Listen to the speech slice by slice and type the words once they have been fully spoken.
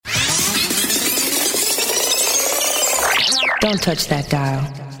Don't touch that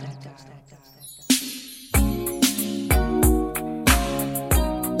dial.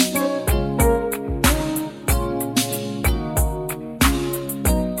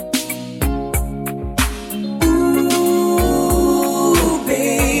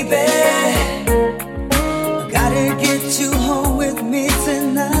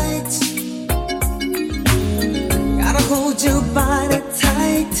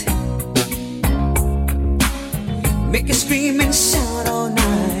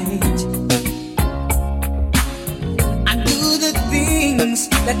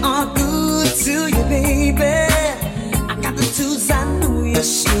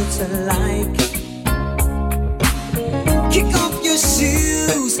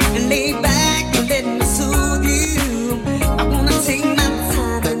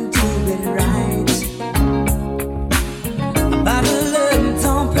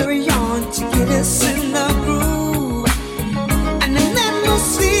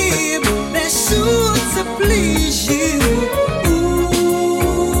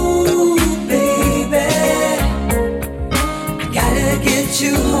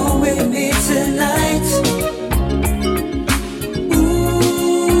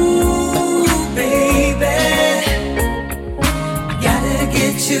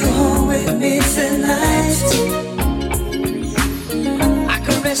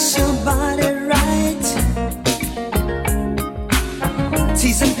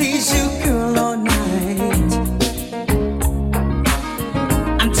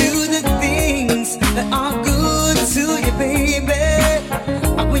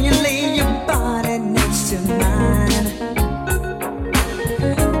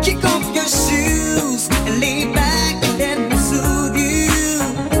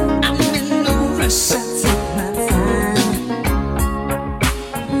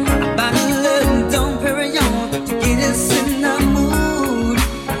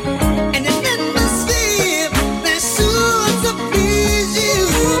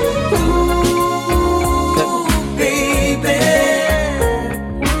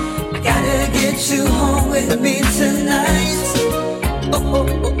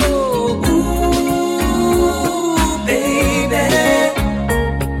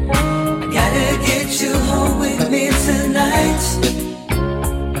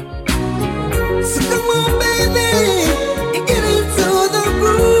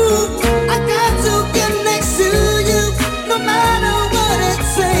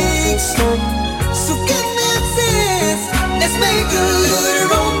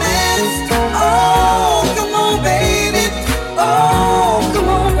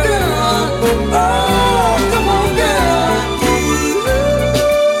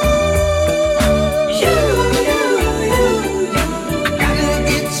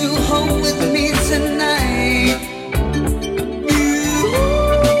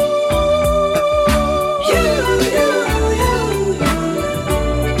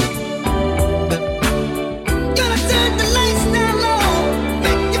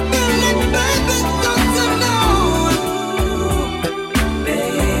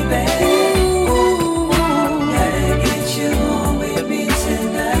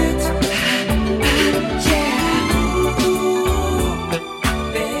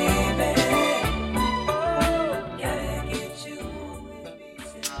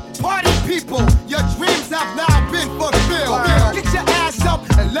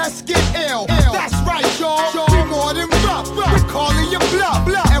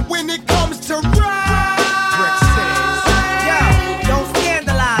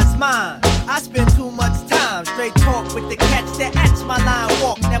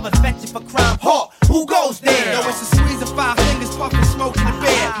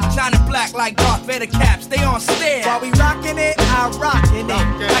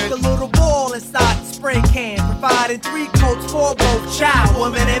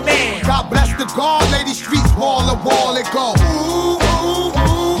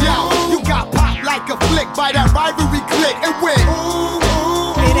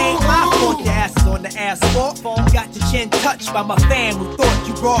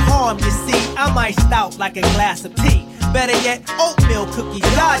 Like a glass of tea. Better yet, oatmeal cookies.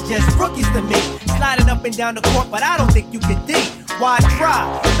 Y'all just rookies to me. Sliding up and down the court, but I don't think you can D. Why try?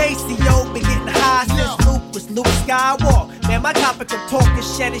 Maceo been getting high since Luke was Luke Skywalker. Man, my topic of talk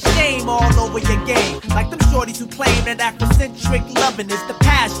is shedding shame all over your game. Like them shorties who claim that Afrocentric loving is the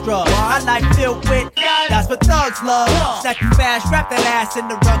past drug. My life filled with, that's what thugs love. Snack you fast, wrap that ass in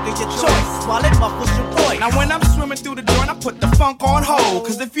the rug of your choice while it muffles your voice. Now when I'm swimming through the joint, I put the funk on hold.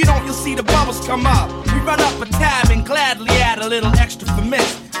 Cause if you don't, you'll see the bubbles come up. We run up a tab and gladly add a little extra for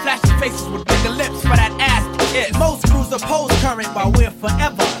miss. Flashing faces with bigger lips for that ass to kiss. Most crews oppose current while we're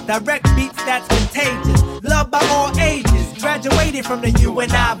forever. Direct beats that's contagious, loved by all ages. Graduated from the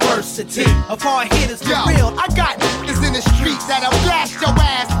University of hard hitters for real. I got niggas in the streets that'll blast your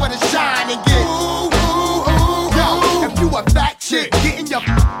ass with a shine and get ooh, ooh, ooh. Yo, if you a fat chick, getting your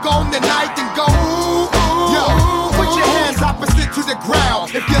on tonight and go ooh, ooh. Yo, put your hands opposite to the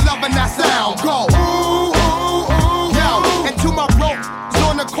ground if you're loving that sound. Go ooh, ooh, ooh. Yo, and to my bros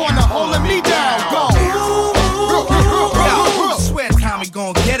on the corner holding me down. Go ooh, ooh, ooh. Yo, swear Tommy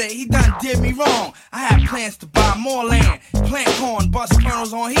gon' get it. He done did me wrong. I had plans to buy more land, plant corn, bust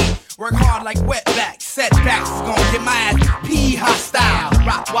kernels on heat, work hard like wetbacks. Setbacks is gon' get my ass P hostile.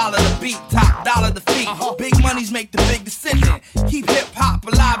 Rock Wilde the beat, top dollar the feet. Big monies make the big decision. Keep hip hop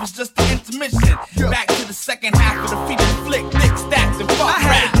alive, it's just the intermission. Back to the second half of the feature flick, thick stacks and fuck I had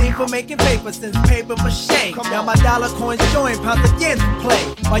rap. a thing for making paper since paper mache. Now my dollar coins join pounds again to play.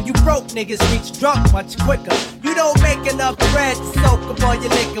 While you broke niggas reach drunk much quicker. You don't make enough bread to soak up all your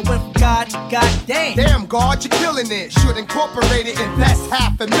liquor. Went from God to goddamn. Damn, God, you're killing it. Should incorporate it, invest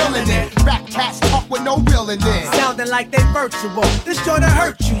 $500,000 in it. Rap cats talk with no real in it. Sounding like they virtual. This joint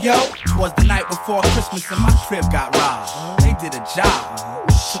hurt you, yo. Was the night before Christmas and my crib got robbed. They did a job.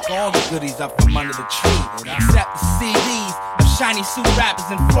 Took all the goodies up from under the tree, except the CDs of shiny suit rappers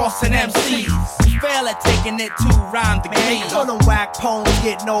and flossing MCs. You fail at taking it to rhyme the game. So them whack poems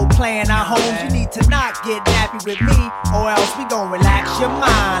get no playing our homes. You need to not get nappy with me, or else we gon' relax your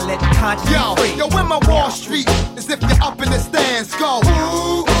mind. Let the conscience free. Yo, in my Wall Street, as if you're up in the stands, go ooh,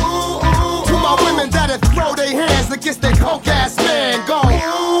 ooh, ooh. To my women that'll throw their hands against their punk ass man, go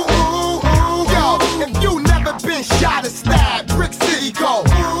ooh, ooh, ooh. Yo, if you never been shot or stabbed, Brick City, go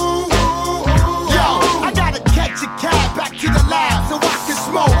ooh, ooh, ooh. Yo, I gotta catch a cab back to the lab so I can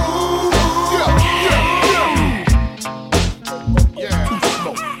smoke. Ooh,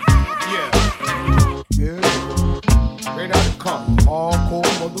 straight out the car, hardcore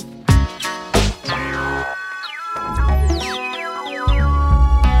motherfucker.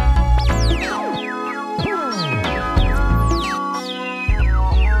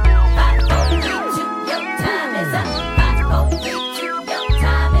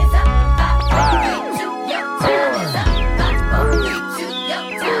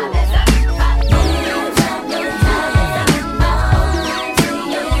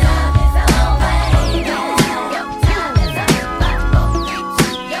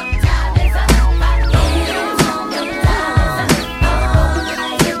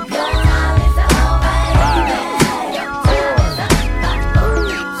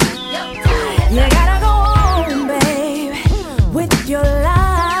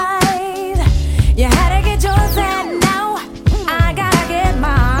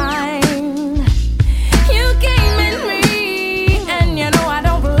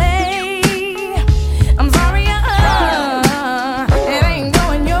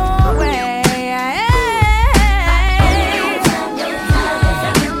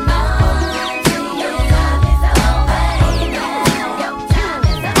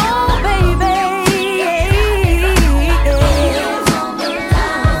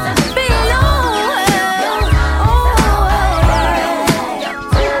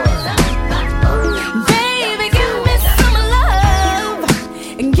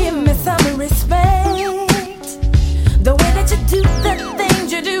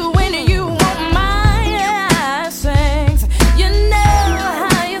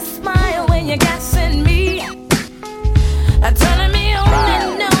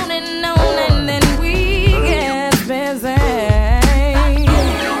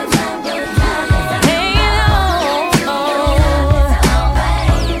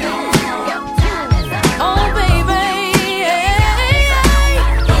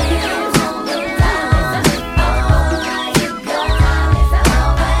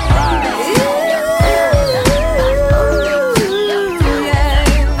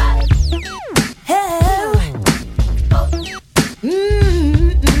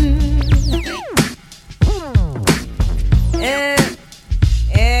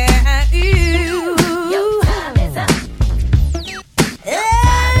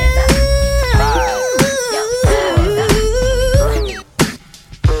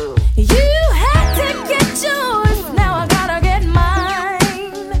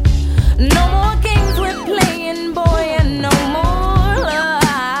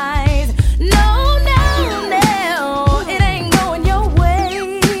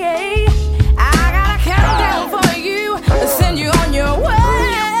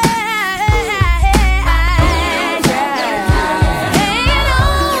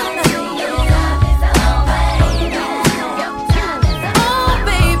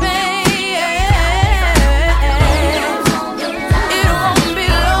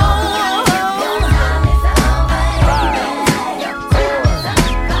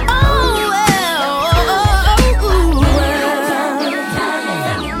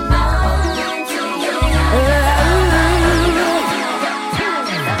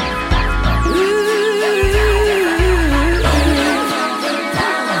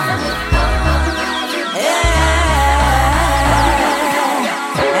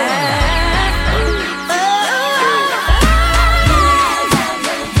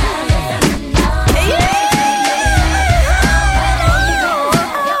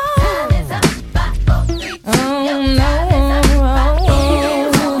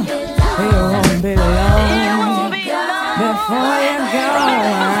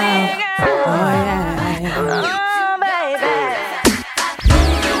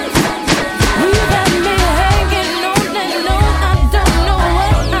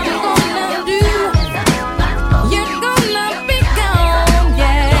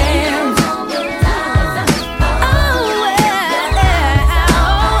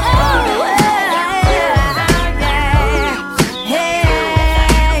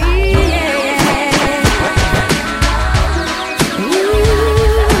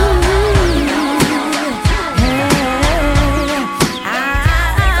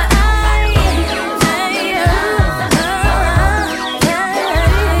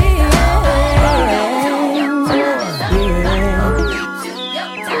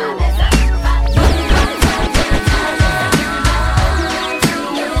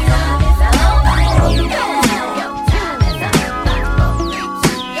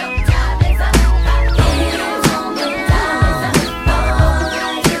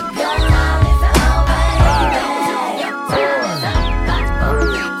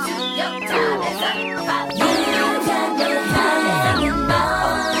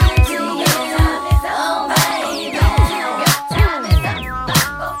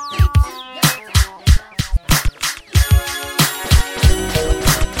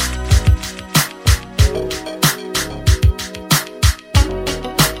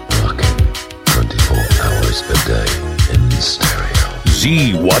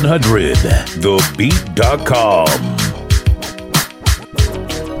 Z100, thebeat.com.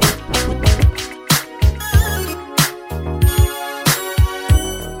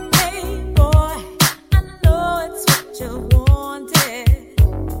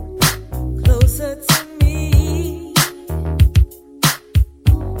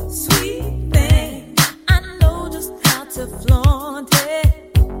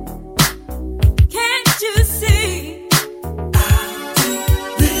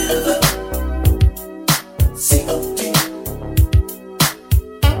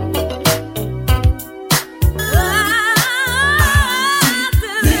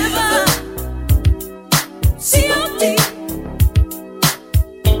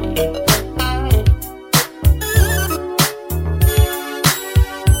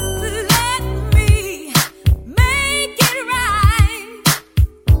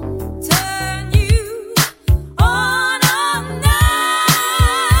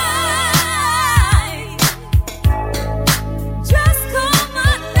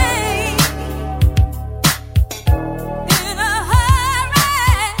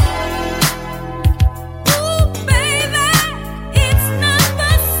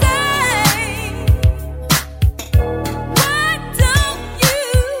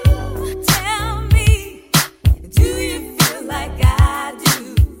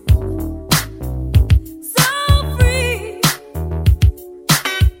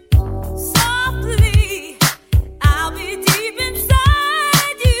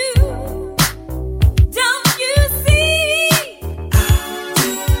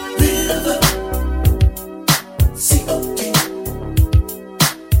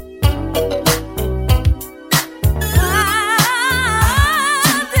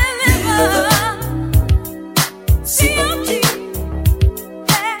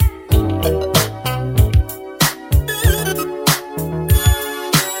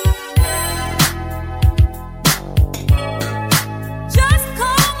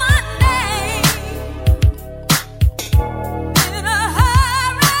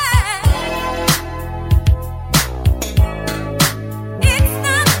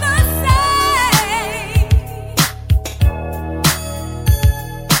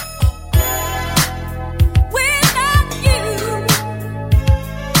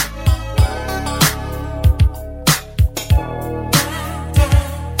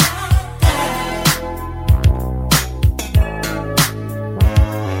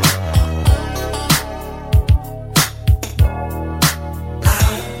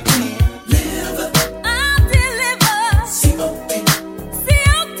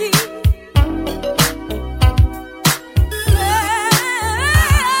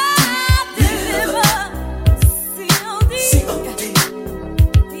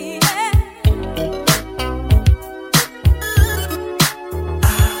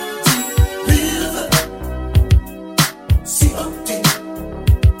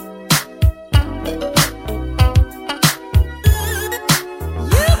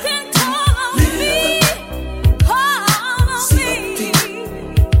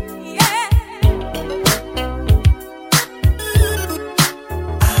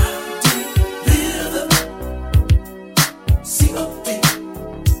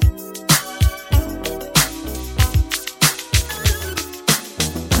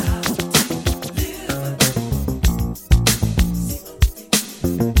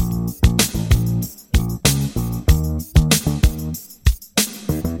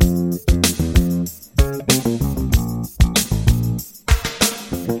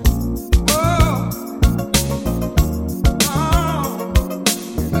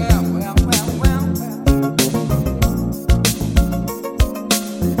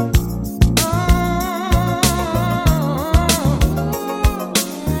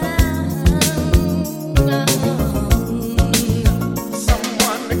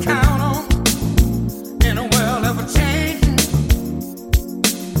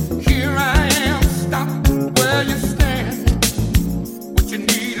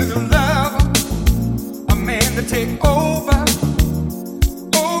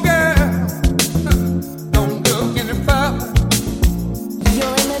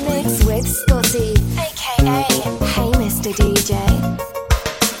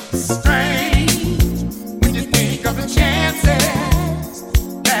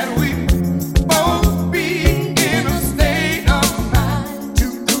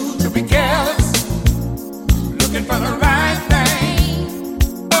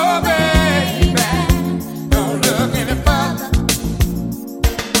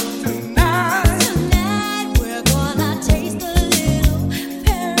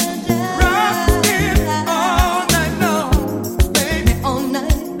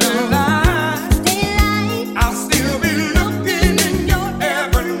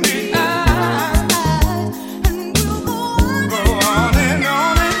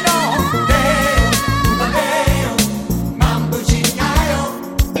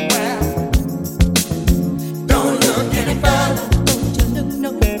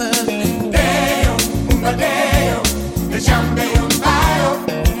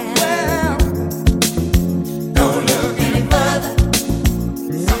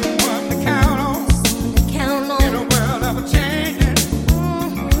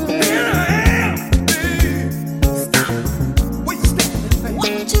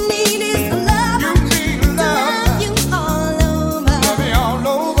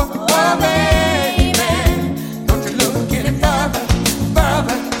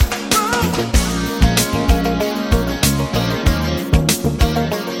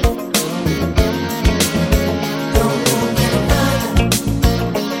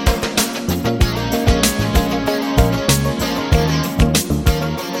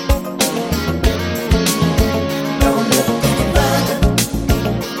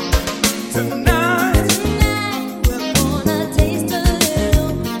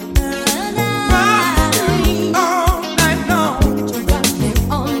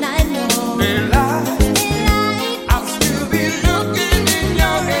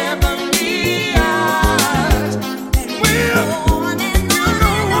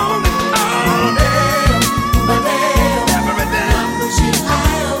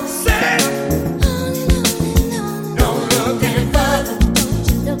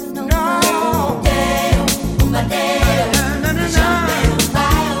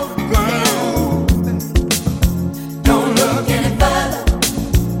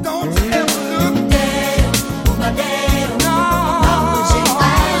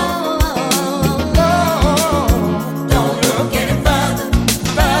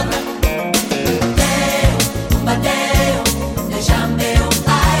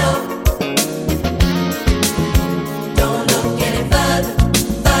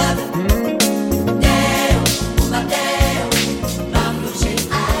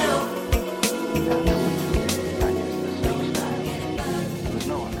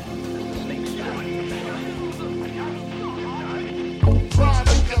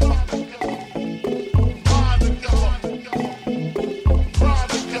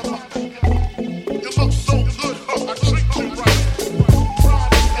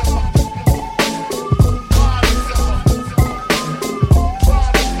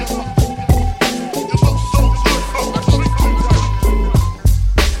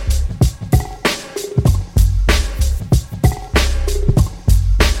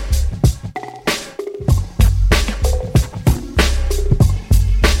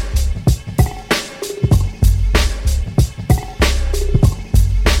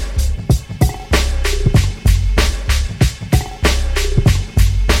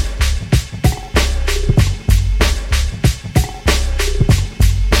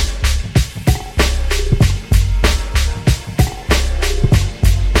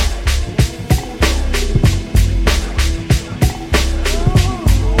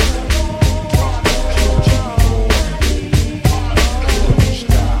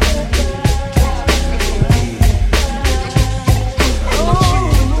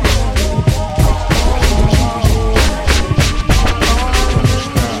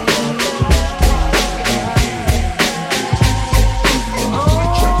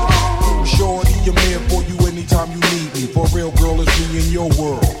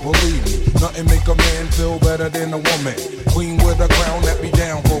 Nothing make a man feel better than a woman. Queen with a crown that be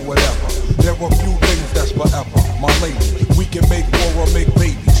down for whatever. There are few things that's forever. My lady, we can make war or make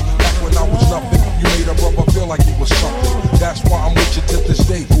babies. Back when I was nothing, you made a brother feel like he was something. That's why I'm with you to this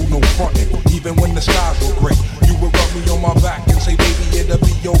day, who no frontin'. Even when the skies were gray, you would rub me on my back and say, baby, it'll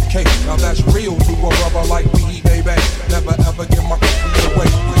be okay. Now that's real to a brother like me, baby. Never ever give my cookie away.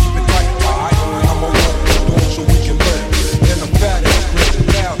 Keep it tight, alright? I'ma walk the door so we can live. In a fat ass prison,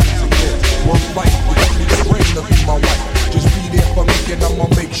 thousands of kids. Work life, we don't need a ring to be my wife. Just be there for me and I'ma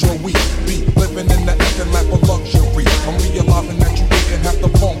make sure we be living in the effing life of luxury. I'm realizing that you didn't have to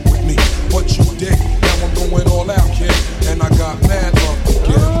bump with me, but you did. Now I'm going all out, kid, and I got mad love to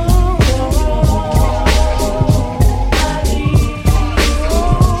give.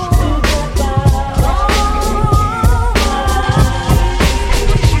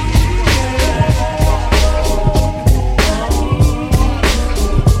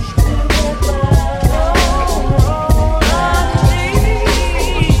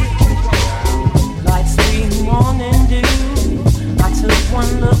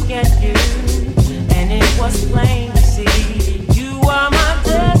 Plain to see, you are my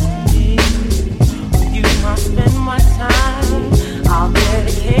destiny. You must spend my time. I'll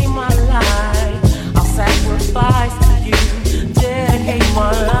dedicate my life. I'll sacrifice to you. Dedicate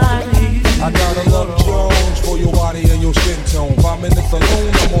my life to you. I gotta love Jones for your body and your skin tone. 5 minutes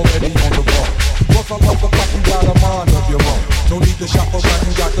alone, I'm already on the run. Plus I love the fact you got a mind of your own. No need to shop around,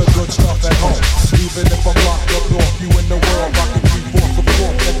 you got the good stuff at home. Even if I'm locked up north, you in the world rocking 3/4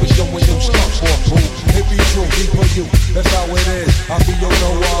 support. Never showing you stuff for food. It be true, be for you, that's how it is. I'll be your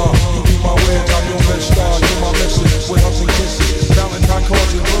Noah, you be my wedge, I'm your red star. You're my missus, with hugs and kisses. Valentine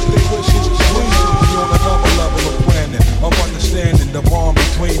cards and birthday wishes. Please be on another level of planning, of understanding the bond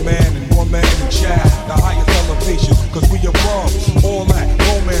between man and woman and child. The highest elevation, cause we above all that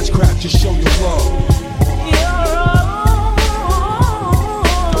romance crap, just show your love.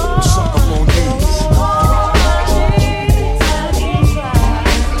 Suck up on these.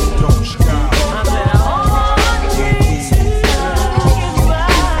 Don't stop.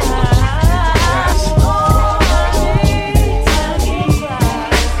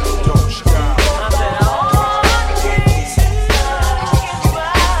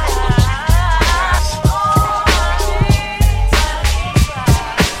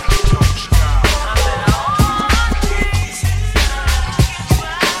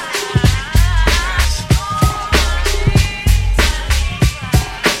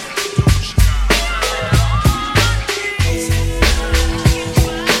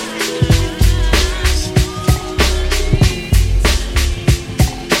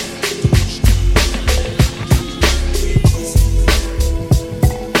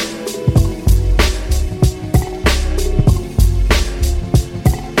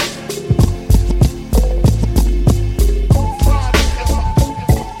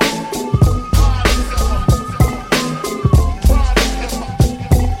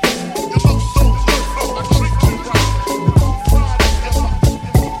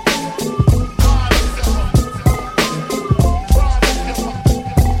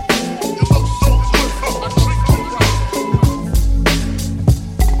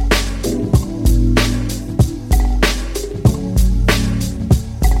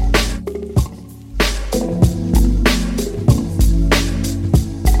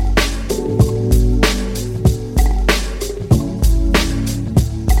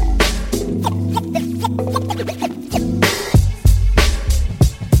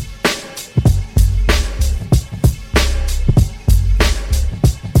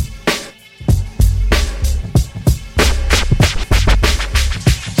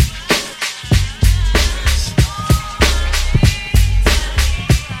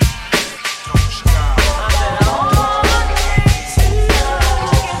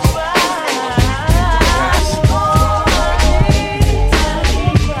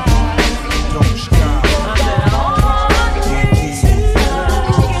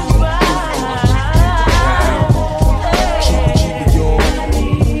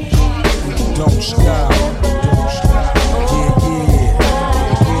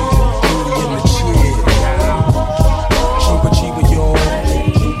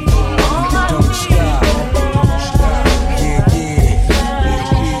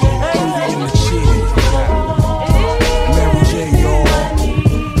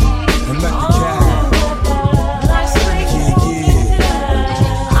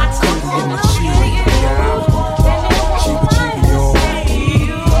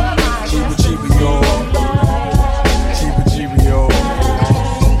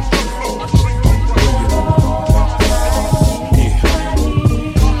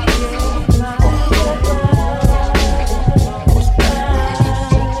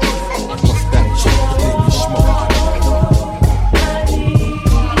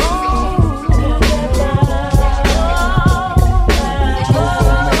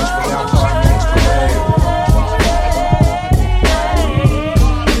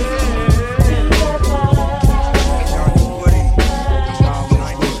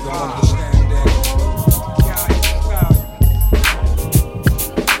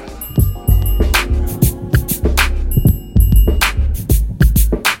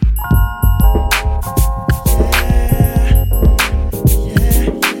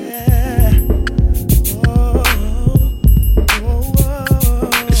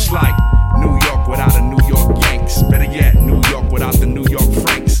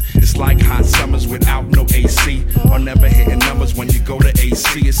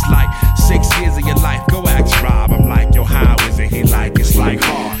 It's like 6 years of your life. Go ask Rob. I'm like, yo, how is it? He like, it's like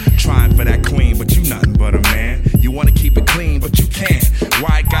hard. Trying for that queen, but you nothing but a man. You wanna keep it clean, but you can't.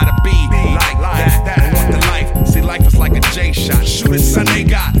 Why it gotta be like that? I want the life. See, life is like a J shot. Shoot it, son, they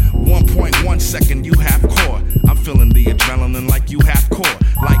got 1.1 second, you half core. I'm feeling the adrenaline like you half core.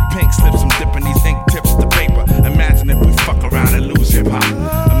 Like pink slips, I'm dipping these ink tips to paper. Imagine if we fuck around and lose hip hop.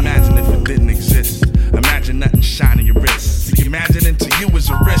 Imagine if it didn't exist. Imagine nothing shining your wrist. See, imagining to you is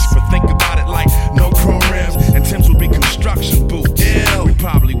a risk, but think about it like no chrome rims and Tim's would be construction boots. Ew. We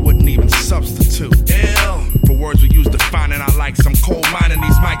probably wouldn't even substitute. Ew. For words we use defining our likes. I'm cold mining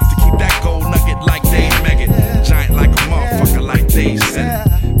these mics to keep that gold nugget like Dave Meggett. Giant like a motherfucker like Dave said.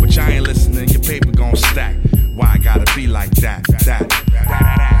 But y'all ain't listening, your paper gon' stack. Why I gotta be like that?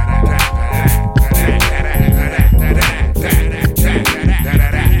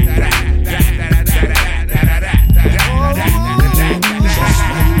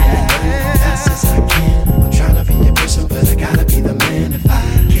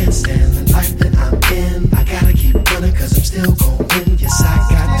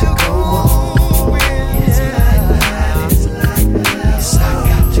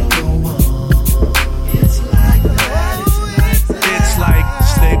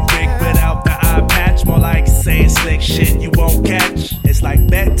 Shit you won't catch. It's like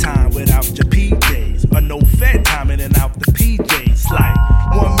bedtime without your PJs, or no fed time in and out the PJs. Like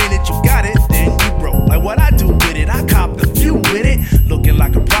 1 minute you got it, then you broke. Like what I do with it, I cop the few with it. Looking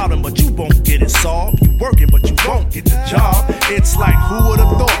like a problem, but you won't get it solved. You working, but you won't get the job. It's like who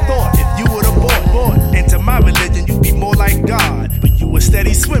would've thought if you would've bought into my religion, you'd be more like God. But you were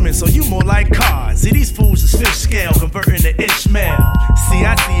steady swimming, so you more like cars. See, these fools is fish scale, converting to Ishmael. See,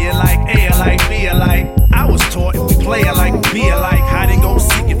 I see it like A alike, B alike. I was taught if we play alike, be alike. Hide and go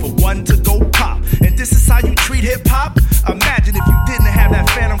seeking for one to go pop. And this is how you treat hip hop? Imagine if you didn't have that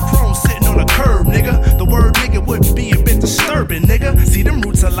phantom chrome sitting on a curb, nigga. The word nigga wouldn't be a bit disturbing, nigga. See, them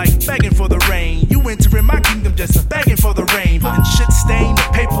roots are like begging for the rain. You entering my kingdom just begging for the rain. Putting shit stain the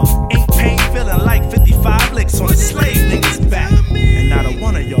paper, ink pain feeling like 55 licks on a slave nigga's back. And not a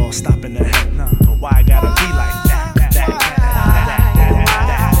one of y'all stopping the hell, nah. But why I gotta be like that?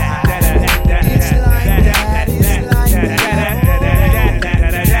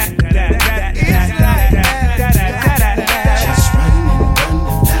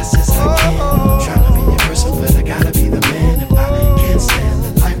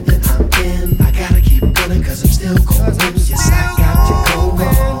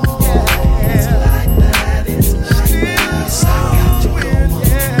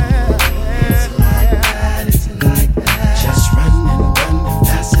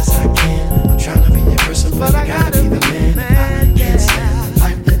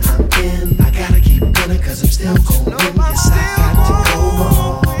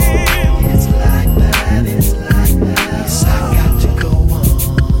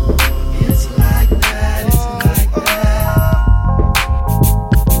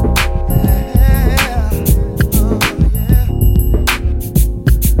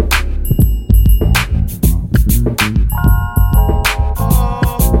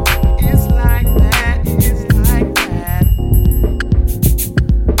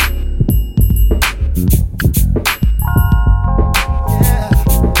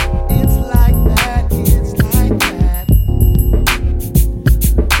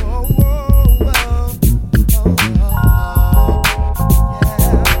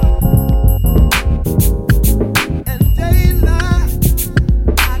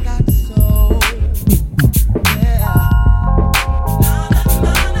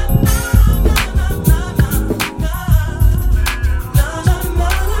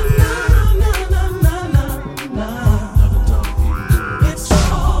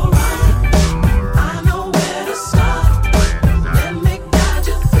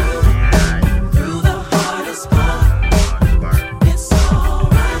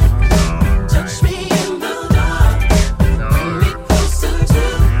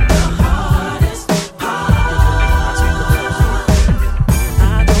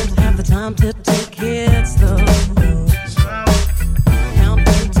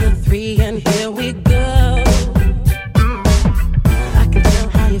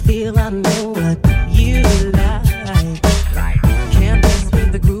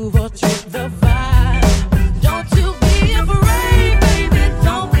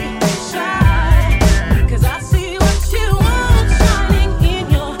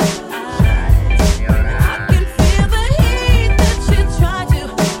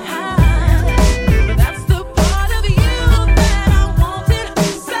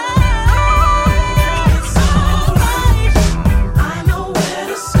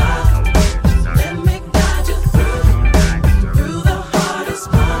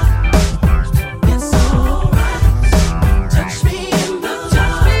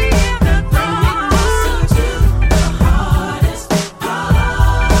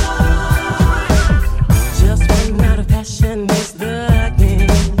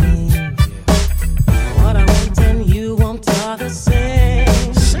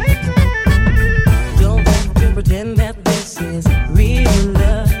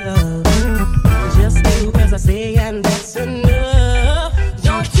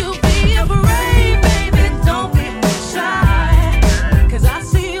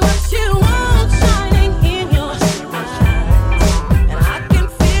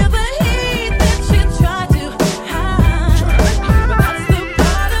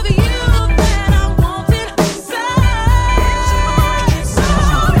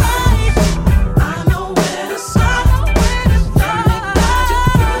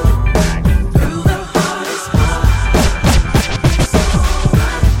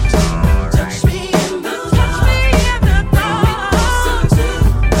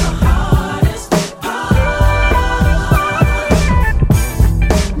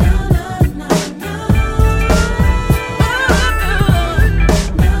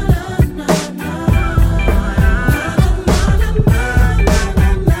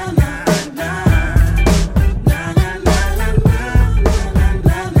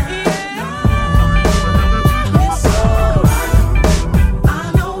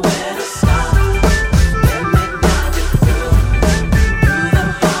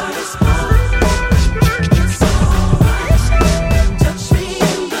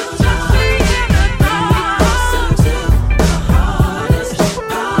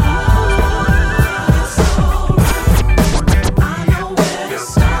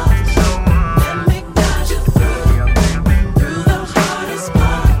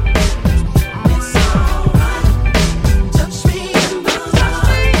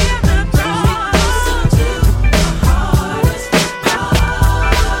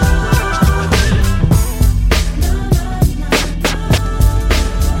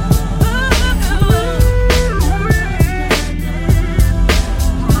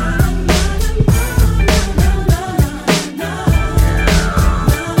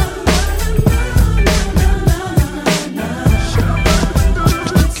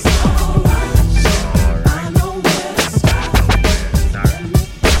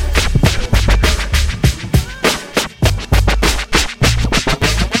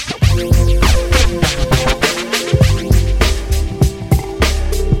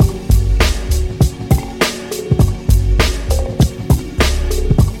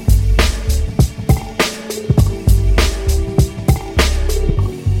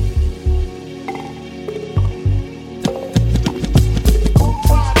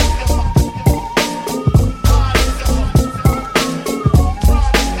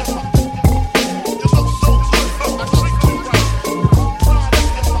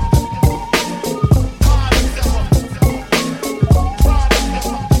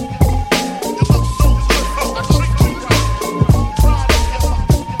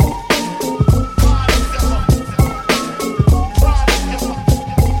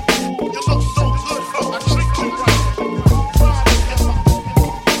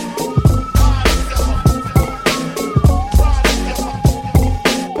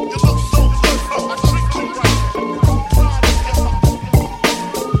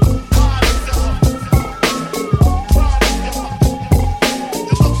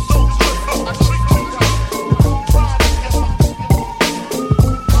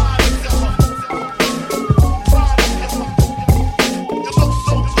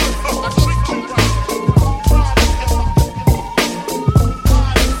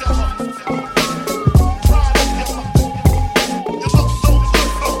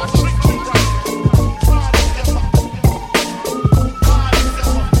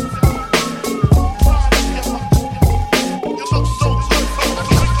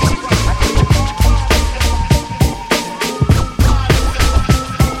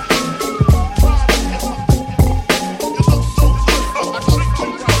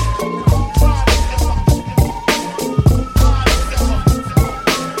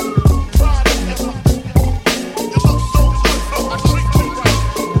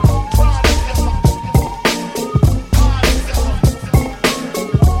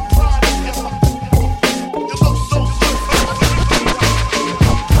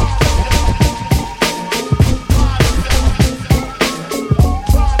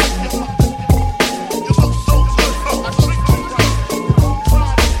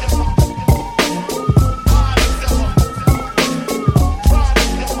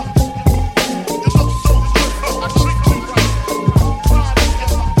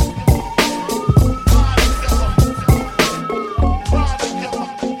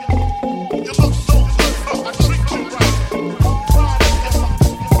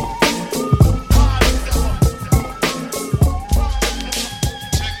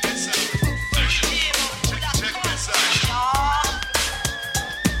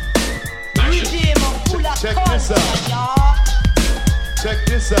 Check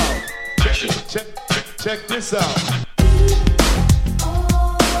this out. Check this out.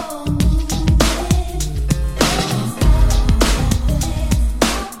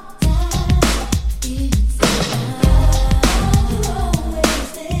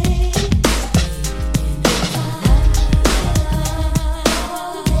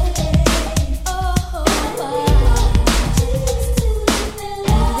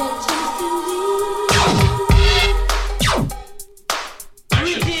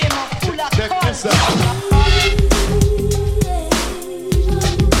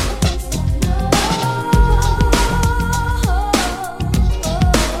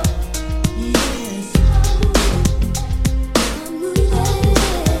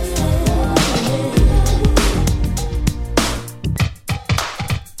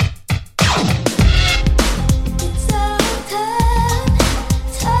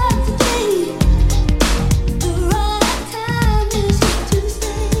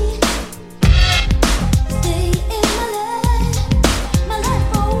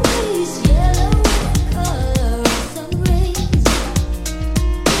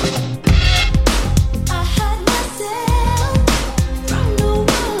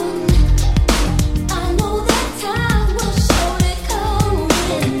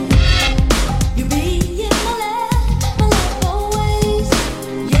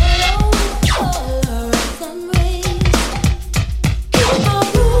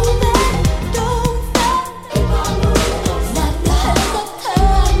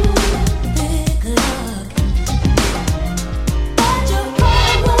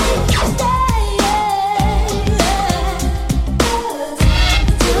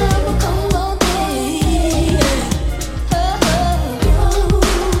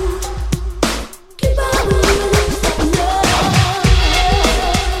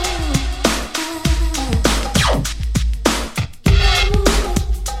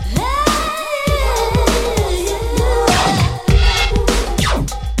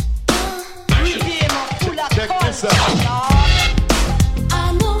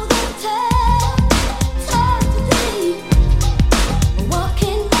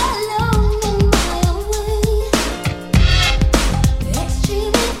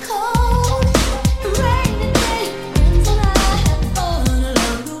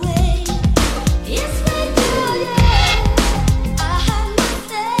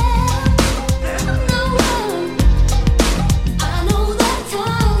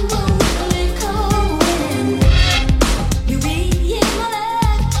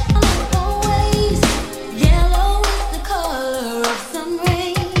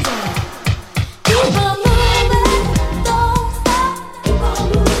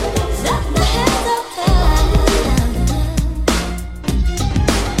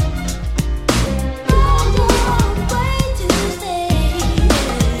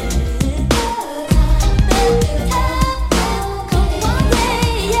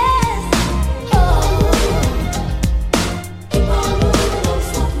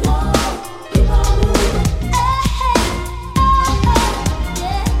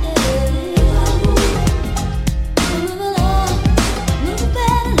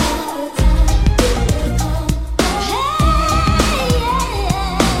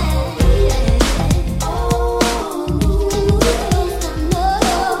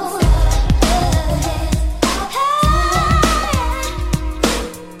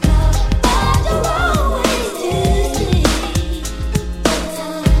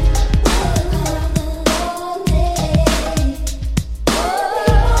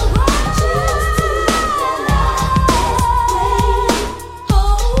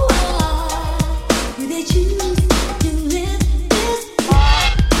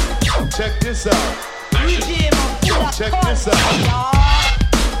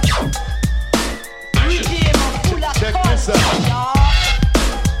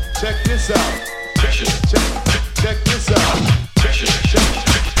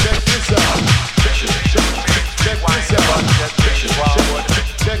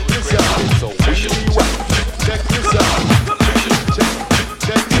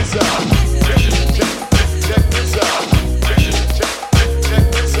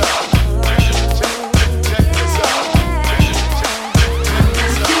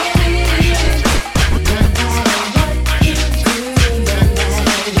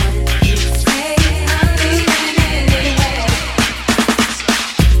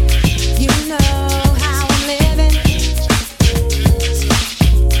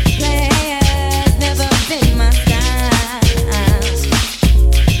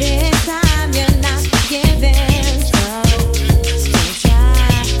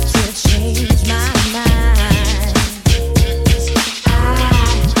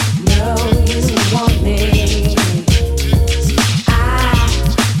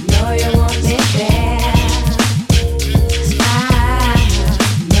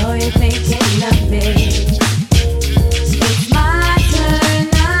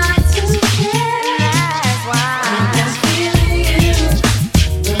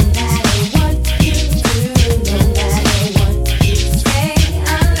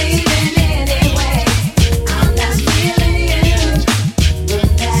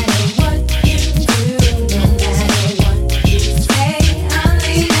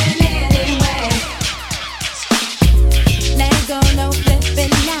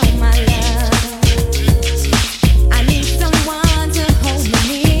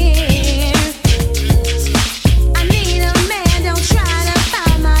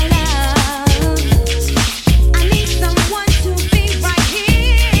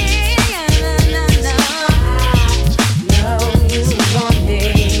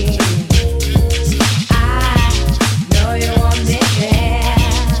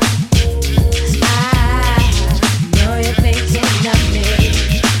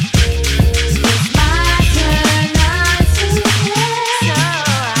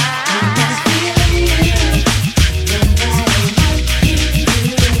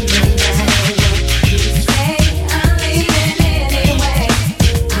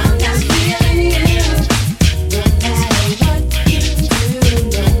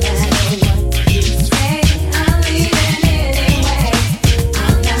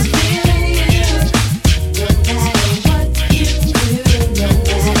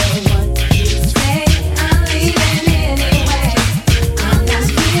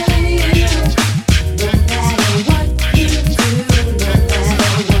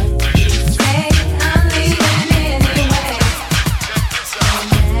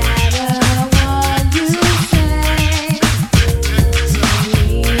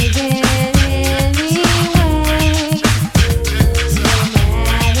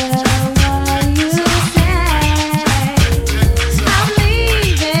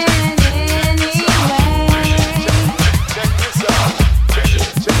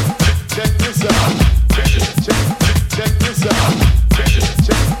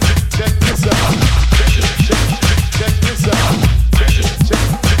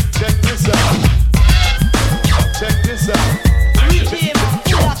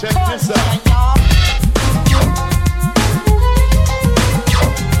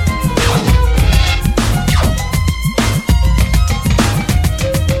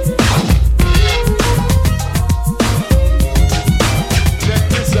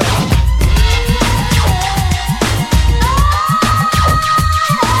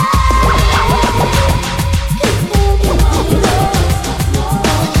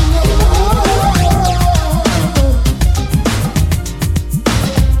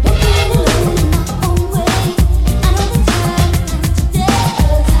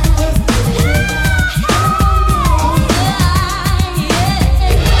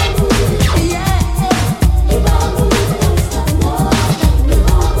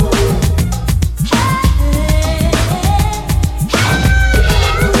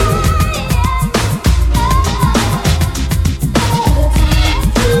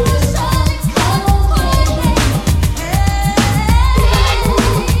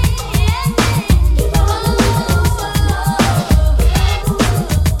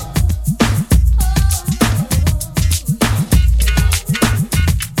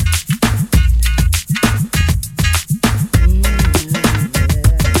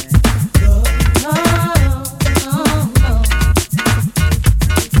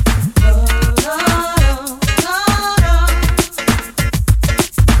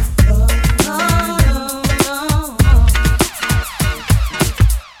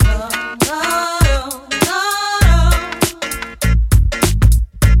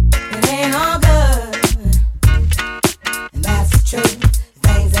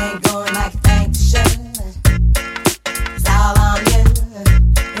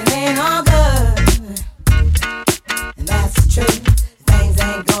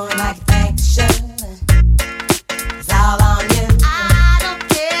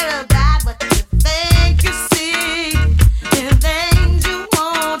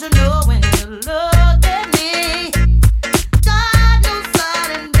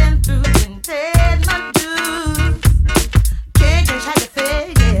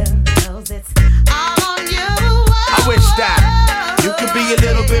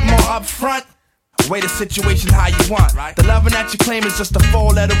 up front. Way the situation how you want. The loving that you claim is just a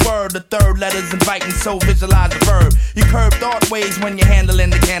 4-letter word. The third letter's inviting, so visualize the verb. You curve thought ways when you're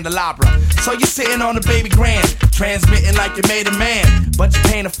handling the candelabra. So you're sitting on the baby grand, transmitting like you made a man. But you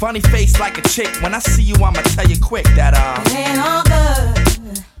paint a funny face like a chick. When I see you, I'ma tell you quick that it ain't all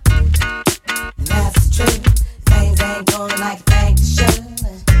good. That's the truth. Things ain't going like you think they should.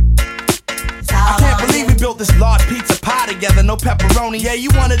 I can't believe we built this large pizza pie together, no pepperoni. Yeah, you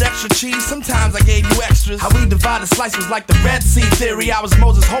wanted extra cheese, sometimes I gave you extras. How we divided slice was like the Red Sea theory. I was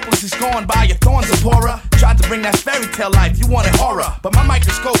Moses hopelessly scorned by your thorns, Zipporah. Tried to bring that fairy tale life, you wanted horror. But my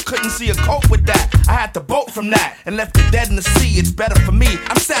microscope couldn't see a cope with that. I had to bolt from that and left it dead in the sea. It's better for me,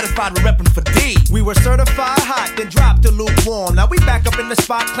 I'm satisfied with repping for D. We were certified hot, then dropped to lukewarm. Now we back up in the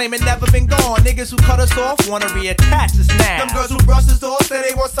spot, claiming never been gone. Niggas who cut us off wanna reattach us now. Them girls who brush us off say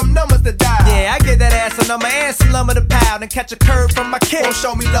they want some numbers to dial. Yeah, I get that ass a number and some lumber to pound and catch a curve from my kick. Don't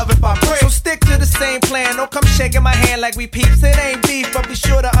show me love if I break. So stick to the same plan. Don't come shaking my hand like we peeps. It ain't beef, but be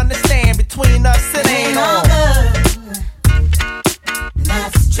sure to understand between us it ain't all good.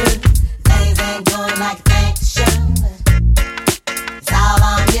 That's the truth. Things ain't going like you think they should. It's all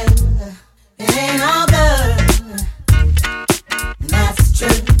on you. It ain't all good. That's the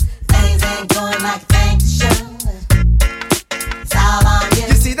truth. Things ain't going like you think they should. It's all on you.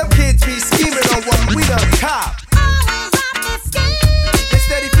 You see them kids be scheming on what we done cop. Always up to scheme. They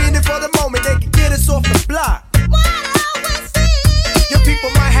steady feeding for the moment they can get us off the block. What always seems. Your people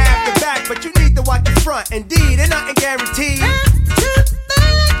might have your back, but you need to watch the front. Indeed, and nothing guaranteed. That's the truth.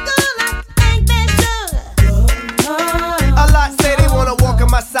 Things go like you think they should. A lot say they wanna walk in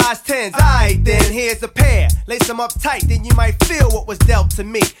my size 10s. Alright then, here's a pair. Lace them up tight, then you might feel what was dealt to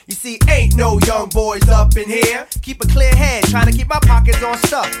me. You see, ain't no young boys up in here. Keep a clear head, trying to keep my pockets on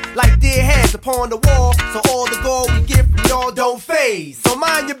stuff. Like dear heads upon the wall, so all the gold we get from y'all don't phase. So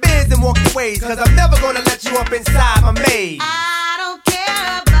mind your biz and walk your ways, cause I'm never gonna let you up inside my maze. I don't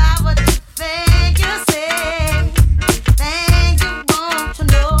care about what you think you say. Things you want to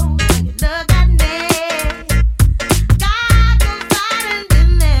know when you look at me. God knows I done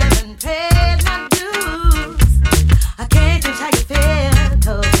been there and paid my dues. I can't change how you feel,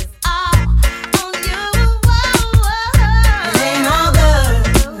 cause it's all on you. It ain't all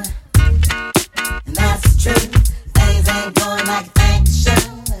good, and that's the truth. Things ain't going like you think they should.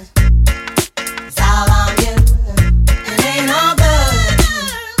 It's all on you. It ain't all good.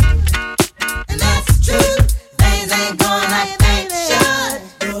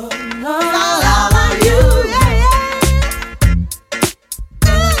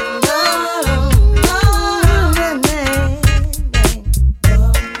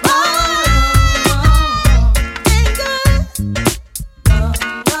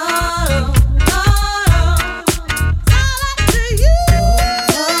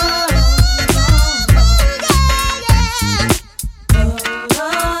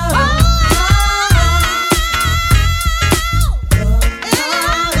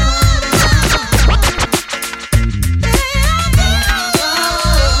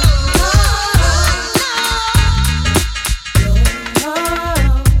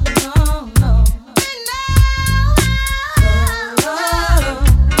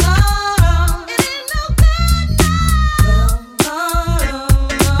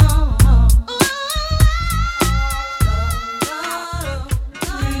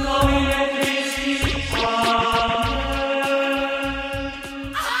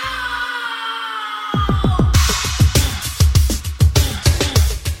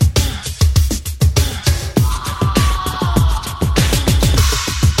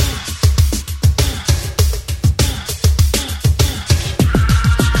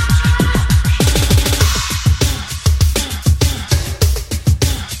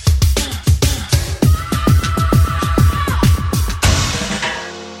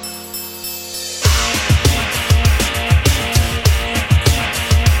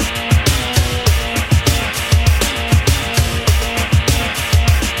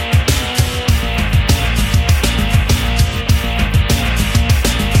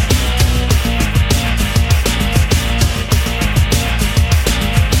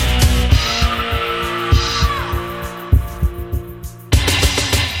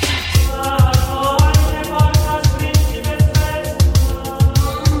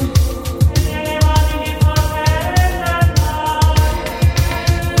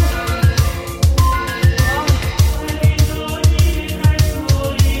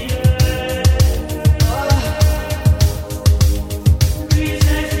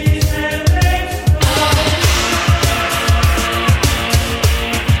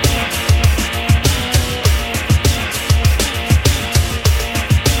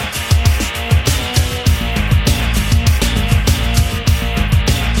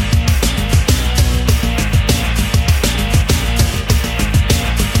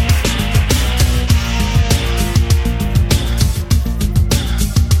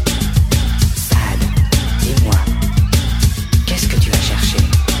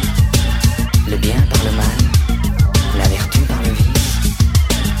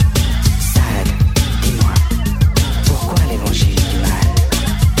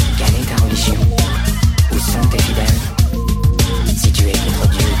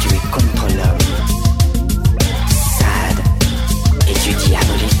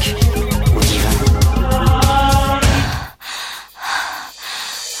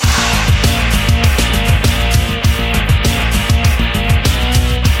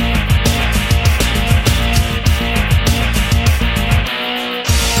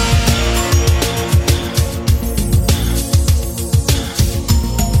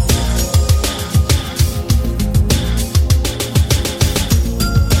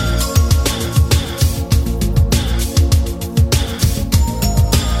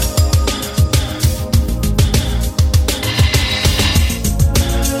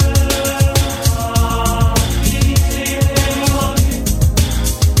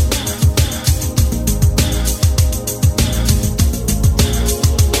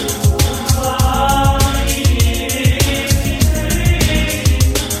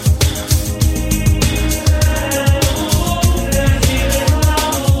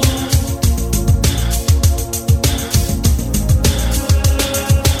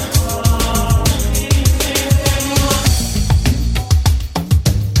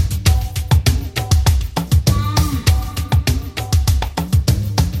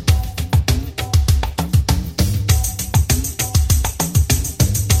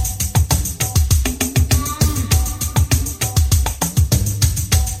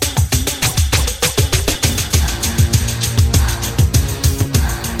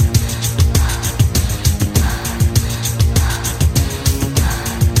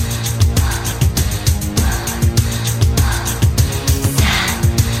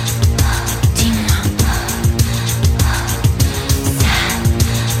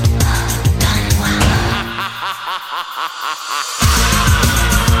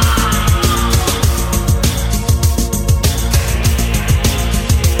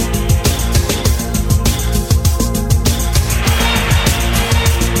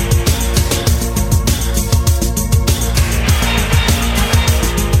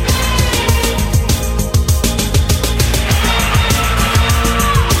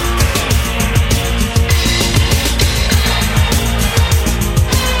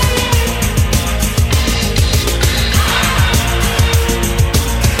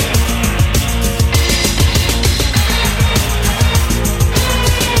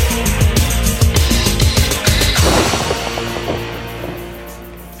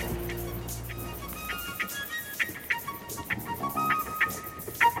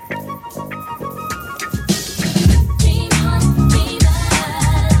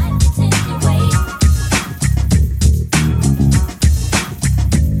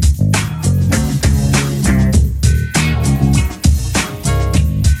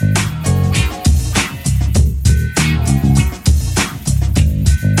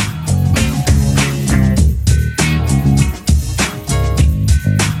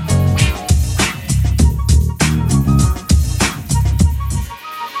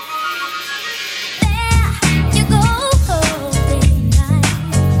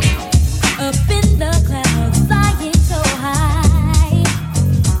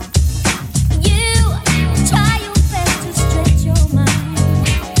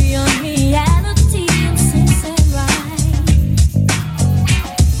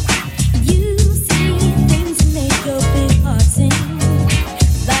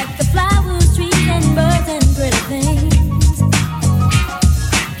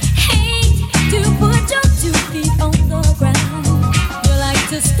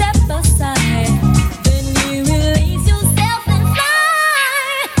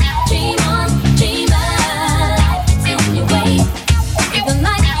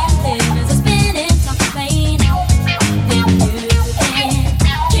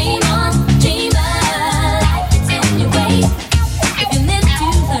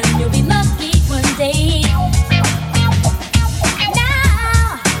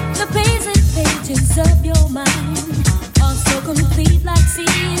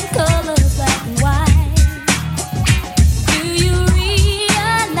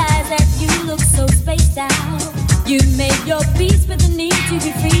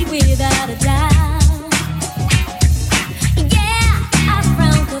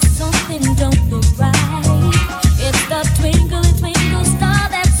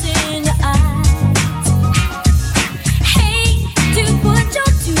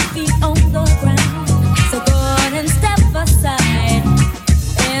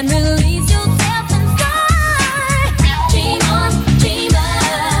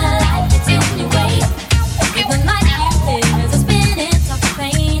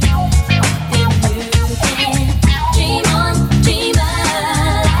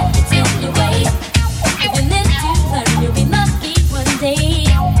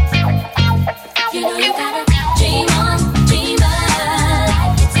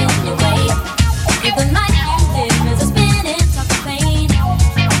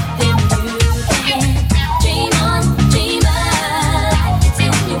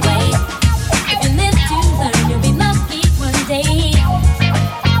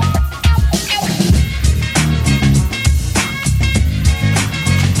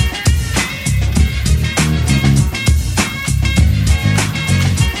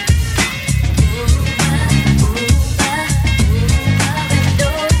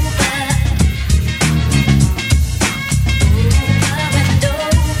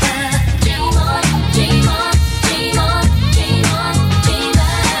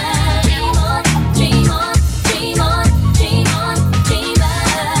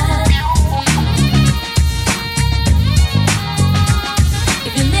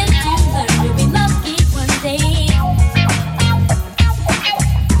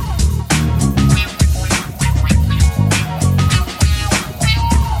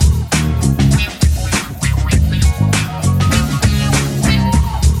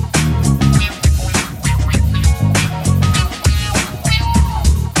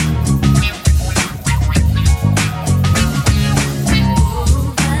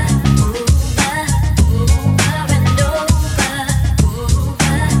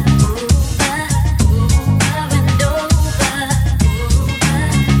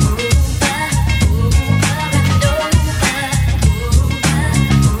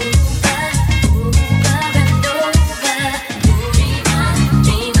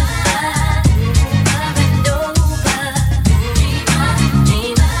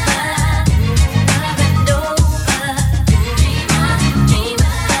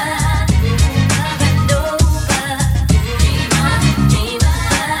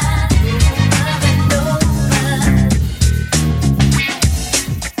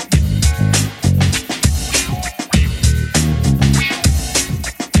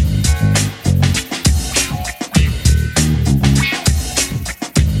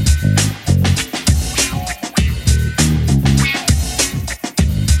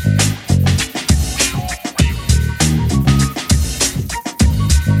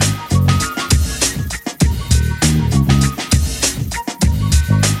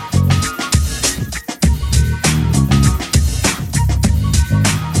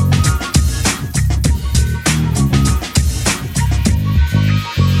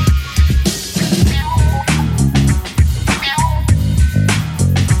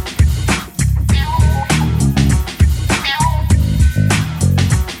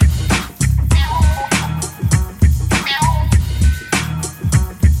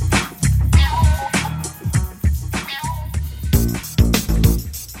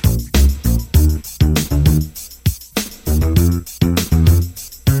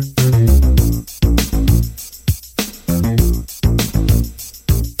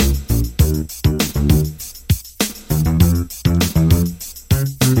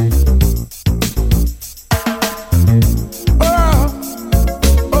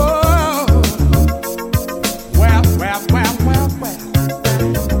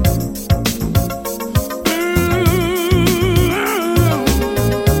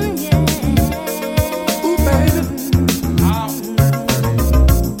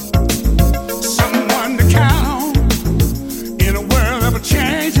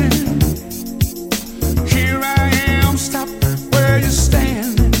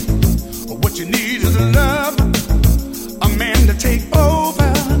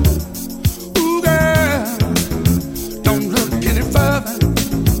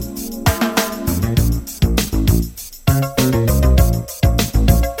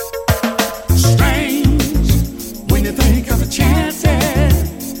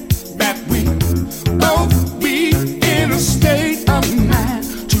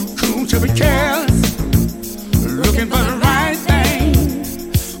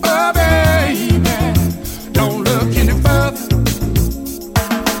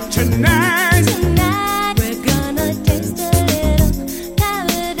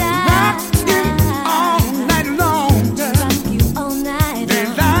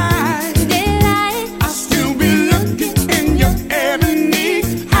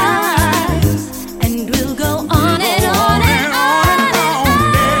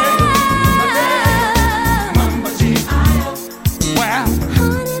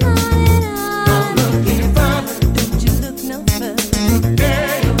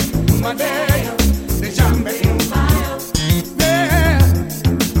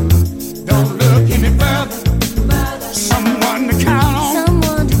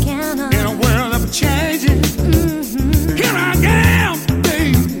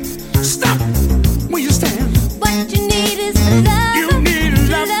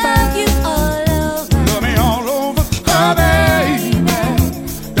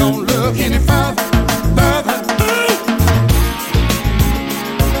 look any further, further.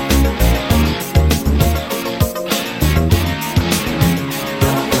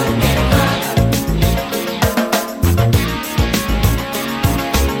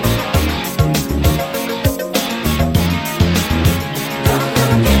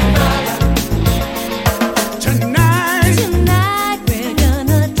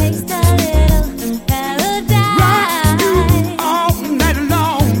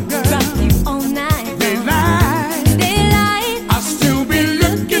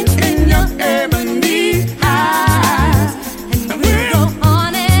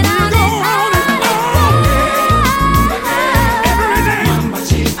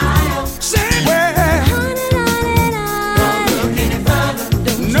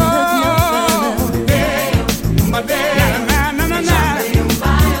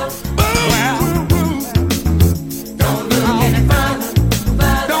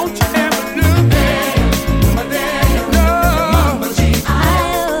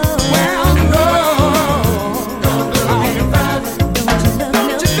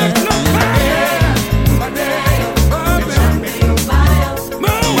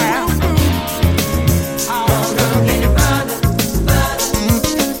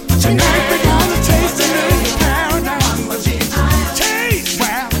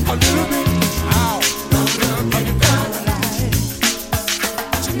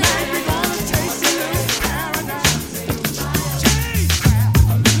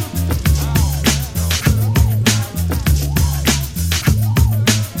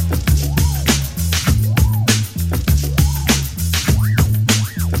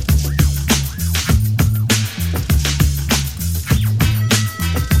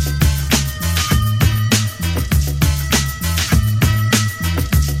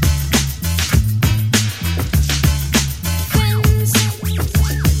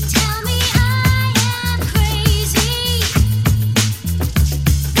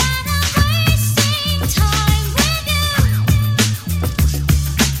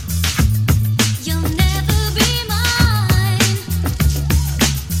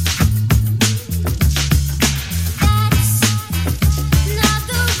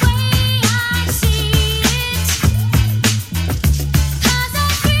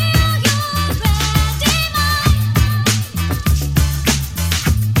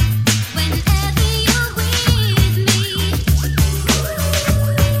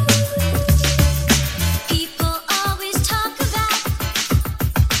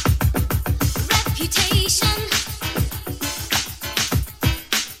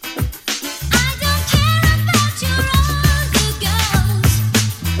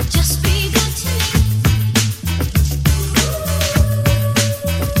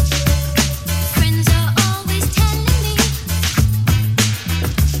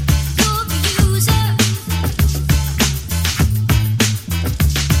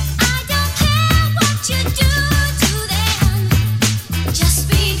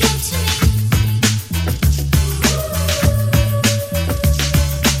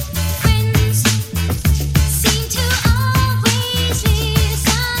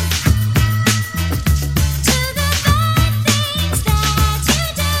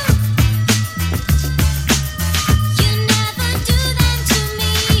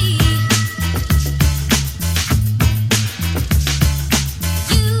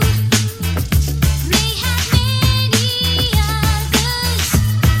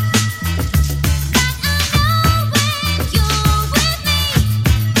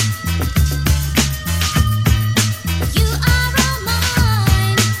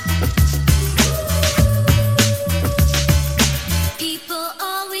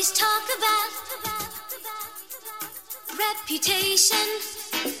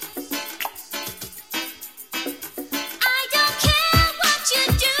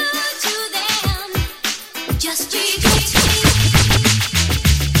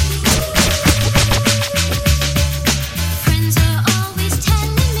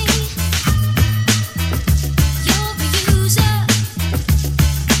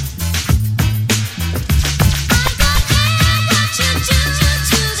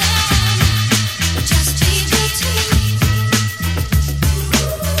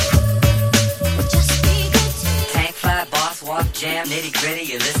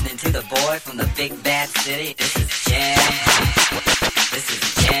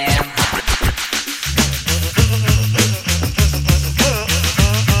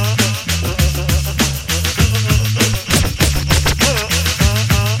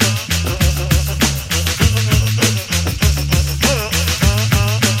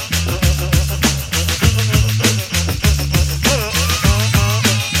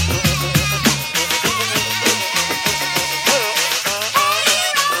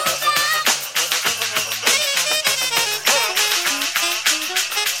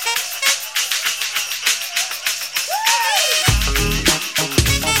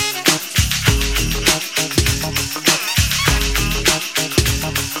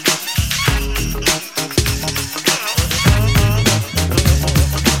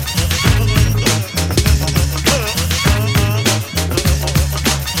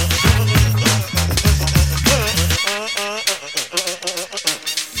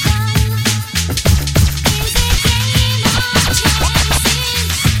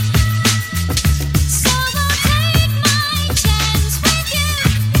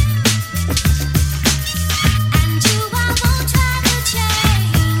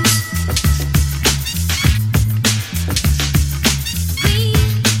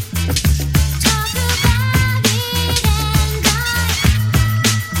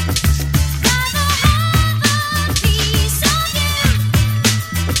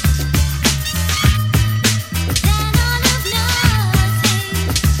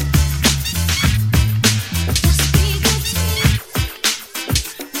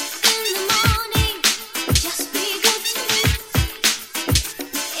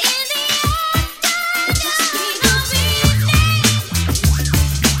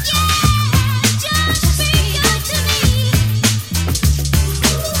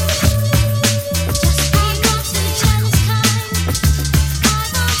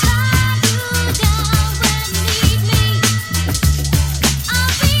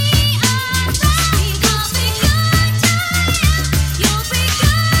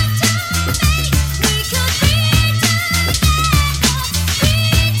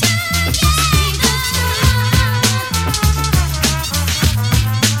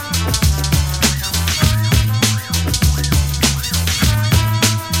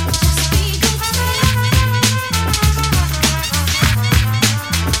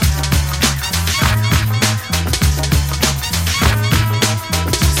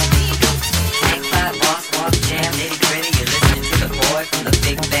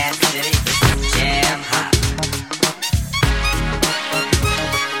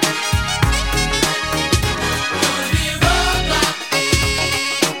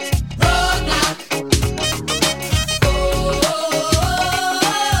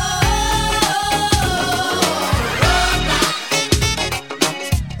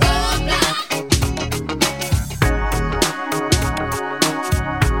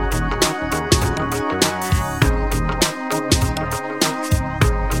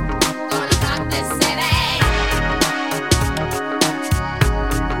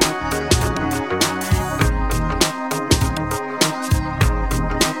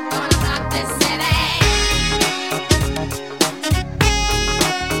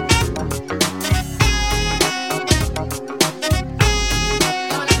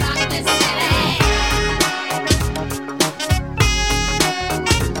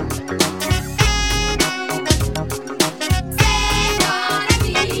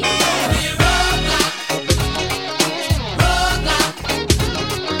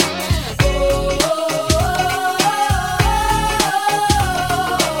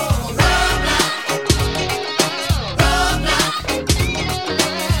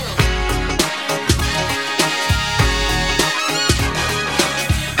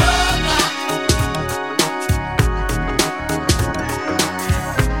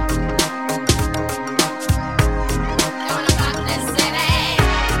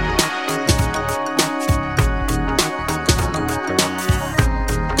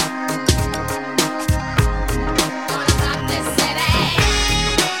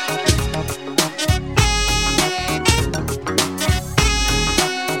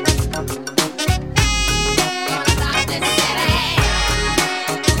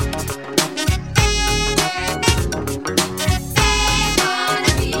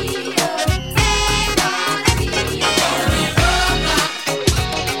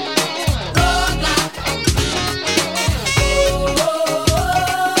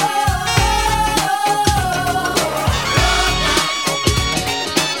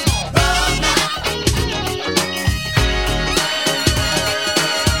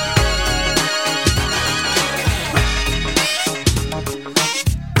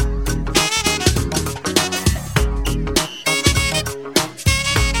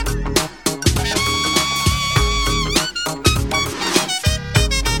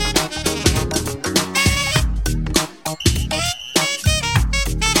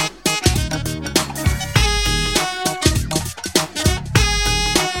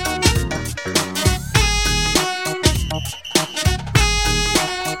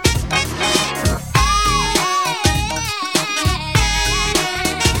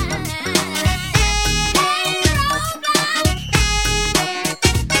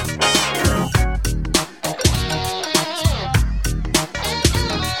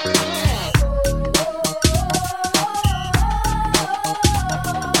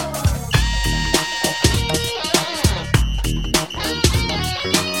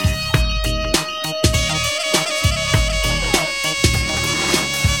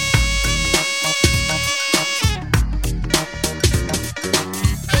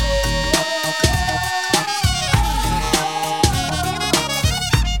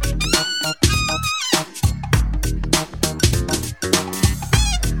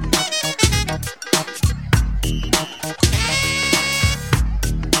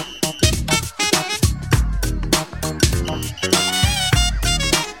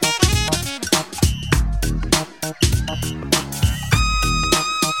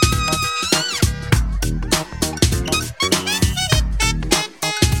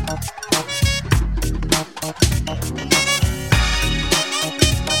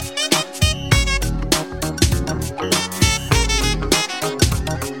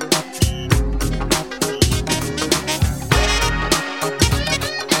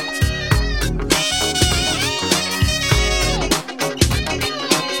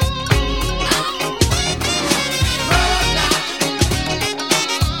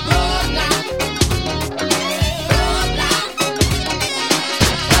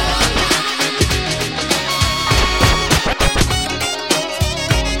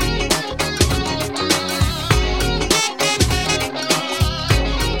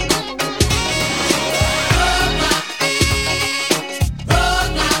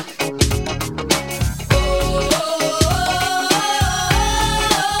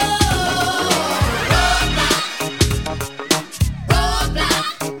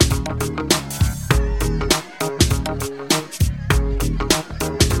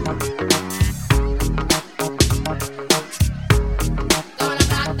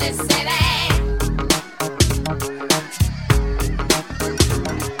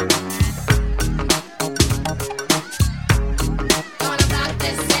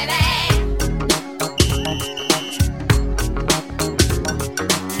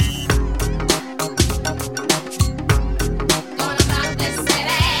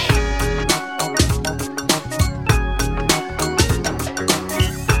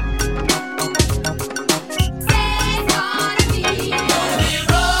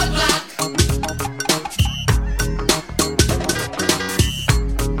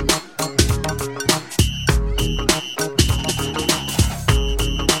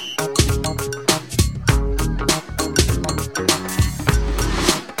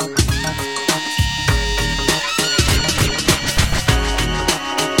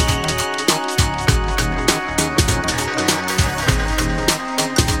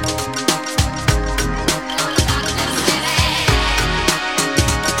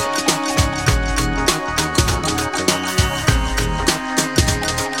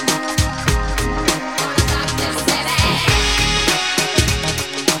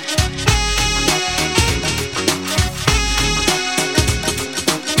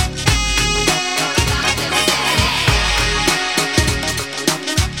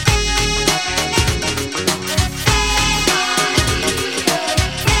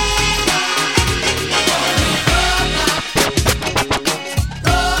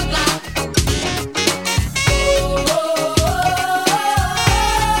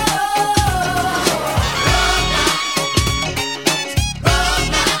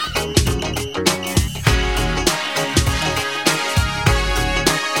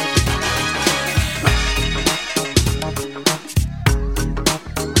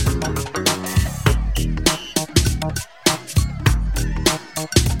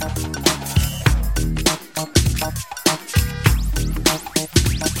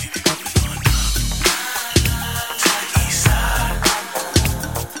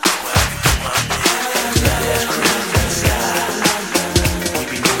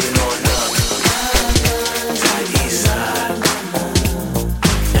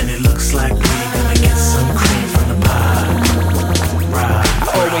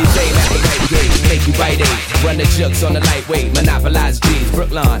 Rite Aid, run the jokes on the lightweight, monopolize G's.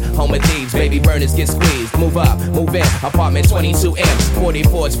 Brooklyn, home of thieves, baby burners get squeezed. Move up, move in, apartment 22 M's,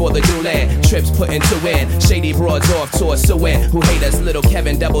 44s for the new land. Trips putting 2 in, shady broads off tour suing. Who hate us, little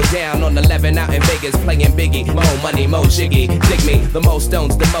Kevin double down on 11 out in Vegas, playing Biggie. More money, more jiggy, dig me. The most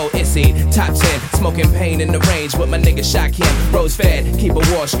stones, the more issy. Top 10, smoking pain in the range with my nigga Chaka. Rose fed, keep a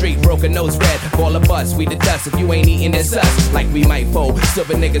Wall Street, broken nose red. Ball of bust, we the dust. If you ain't eating, it's us. Like we might fold.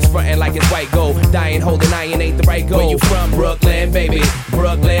 Silver niggas frontin' like it's white gold. Dying, holding iron ain't the right goal. Where you from? Brooklyn, baby.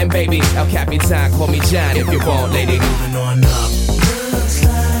 Brooklyn, baby. El Capitan, call me John if you're born, lady. Moving on up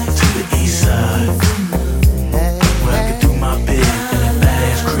to the east side, where I can do my bid in a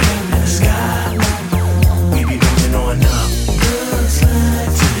badass crib in the sky. We be moving on up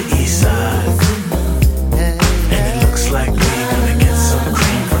to the east side, and it looks like we gonna get some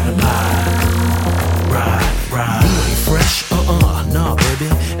cream from the pie. Ride. You ain't fresh? Nah, baby.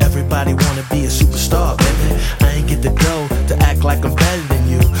 Everybody wanna be a superstar, baby. I ain't get the dough to act like I'm better than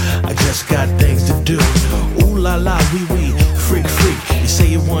you. I just got things to do. Ooh la la, wee, freak. You say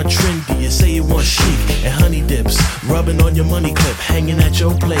you want trendy, you say you want chic, and honey dips, rubbing on your money clip, hanging at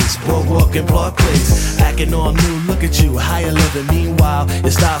your place, boardwalk and Park Place, acting all new. Look at you, higher living. Meanwhile,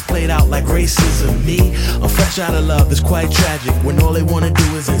 your style's played out like racism. Me, I'm fresh out of love. It's quite tragic when all they wanna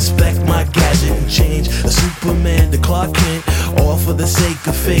do is inspect my gadget and change a Superman to Clark Kent, all for the sake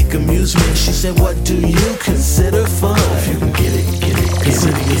of fake amusement. She said, what do you consider fun? If you can get it.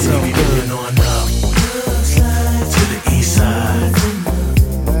 Consider yourself good. On up to the east side,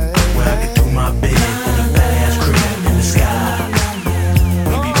 where I can do my bid in a badass crib in the sky.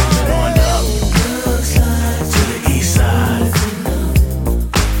 We be moving on up to the east side,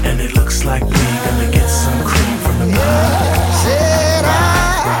 and it looks like we gonna get some cream from the pie. Said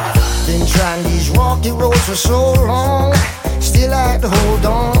I've been trying these rocky roads for so long, still I had to hold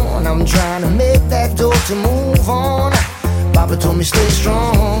on. I'm trying to make that door to move on. Papa told me stay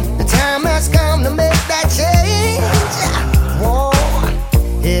strong. The time has come to make that change. Whoa,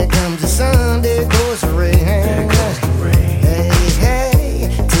 here comes the sun, there goes the rain. Hey,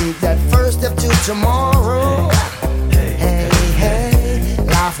 take that first step to tomorrow. Hey,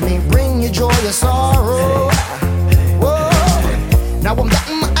 life may bring you joy or sorrow. Whoa, now I'm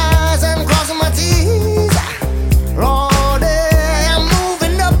dotting my eyes and crossing my T's. Lord, I'm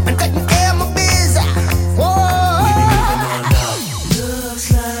moving up and taking care of my biz. Whoa.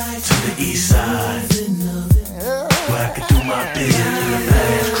 East side, where I could do my bid in a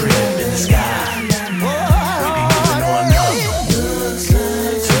badass crib in the sky. We be moving on up to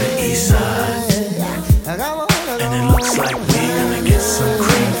the east side, and it looks like we gonna get some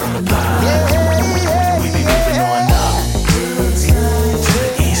cream from the pie. We be moving on up to the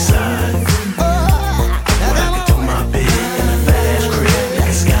east side, where I could do my bid in a badass crib in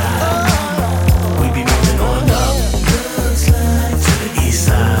the sky. We be moving on up to the east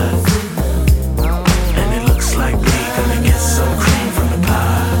side. Like we gonna get some cream from the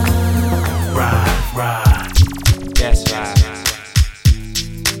pie. Ride. That's right.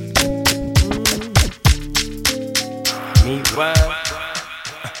 Me wild.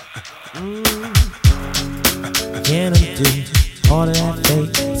 Can undo all of that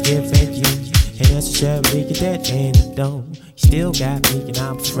fake skipping you. Ain't necessarily get that antidote. You still got me and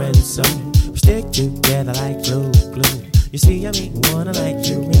I'm friends, so we stick together like glue. You see, I mean, wanna like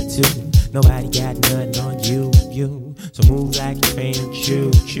you, me too. Nobody got nothing on you. So move like a train and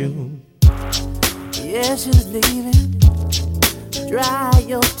choo-choo. Yeah, she's leaving. Dry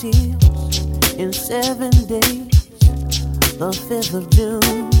your tears in 7 days. The 5th of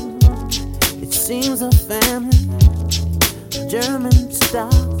June. It seems a family. German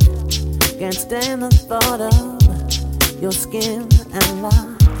style. Can't stand the thought of your skin and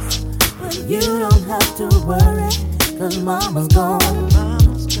lies. But you don't have to worry, 'cause mama's gone.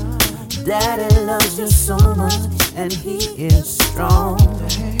 Daddy loves you so much, and he is strong.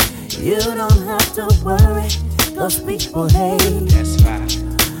 You don't have to worry, 'cause people hate. That's right.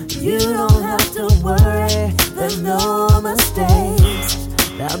 You don't have to worry, there's no mistakes.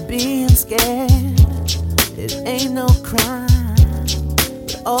 About being scared, it ain't no crime.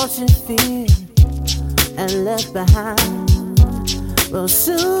 But all she feared and left behind will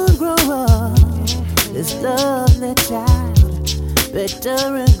soon grow up. This lovely child,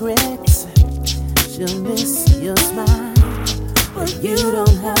 bitter regrets. She'll miss your smile, but you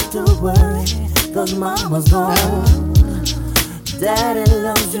don't have to worry, 'cause mama's gone. Daddy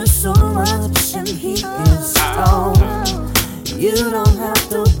loves you so much, and he is strong. You don't have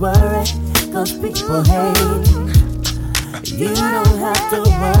to worry, 'cause people hate. You don't have to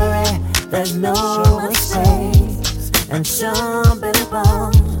worry, there's no mistakes. And something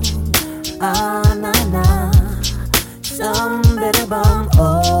about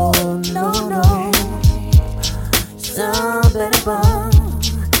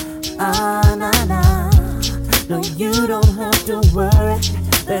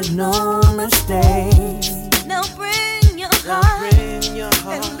there's no mistake. Now bring your heart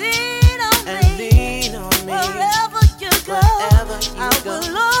and lean on me. Wherever you go, I will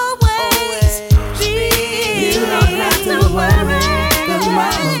always be. You don't have to worry, 'cause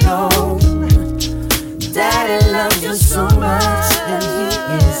mama knows Daddy loves you so much and he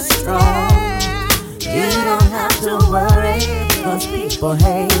is strong. You don't have to worry, 'cause people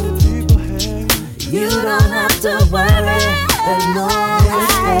hate. You don't have to worry, there's no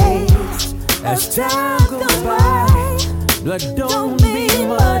mistakes. As time goes by, that don't mean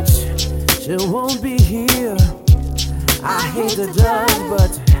much. She won't be here. I hate to judge,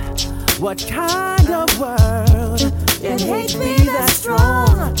 but what kind of world can hate me that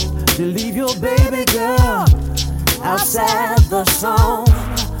strong to leave your baby girl outside the song?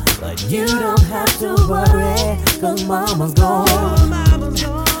 But you don't have to worry, 'cause mama's gone.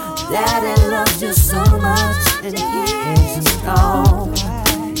 Daddy loves you so much and he is strong.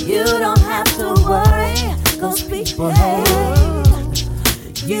 You don't have to worry, 'cause people hate.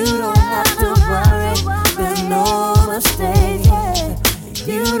 You don't have to worry, there's no mistake.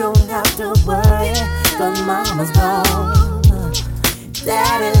 You don't have to worry, 'cause mama's gone.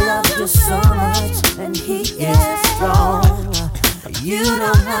 Daddy loves you so much and he is strong. You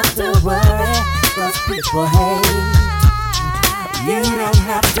don't have to worry, 'cause people hate. You don't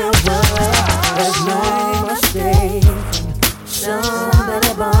have to worry, there's no mistake.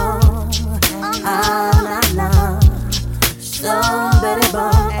 Somebody bomb, ah la la. Somebody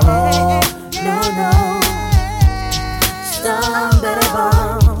bomb, oh no no. Somebody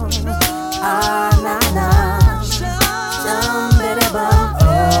bomb, ah la la. Somebody bomb,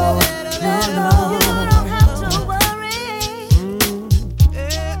 oh no no. You don't have to worry.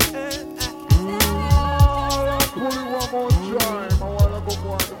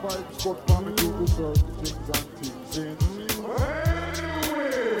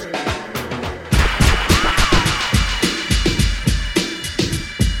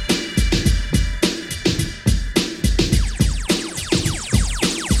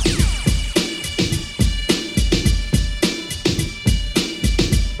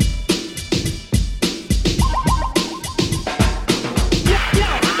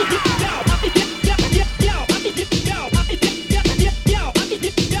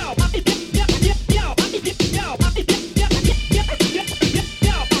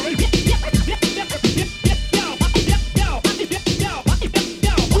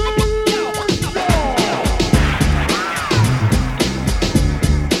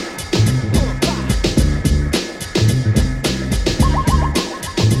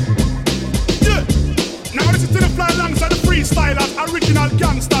 Freestylers, original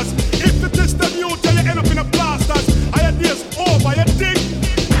gangsters. If the system you tell you end up in a blasters, I had this over your dick.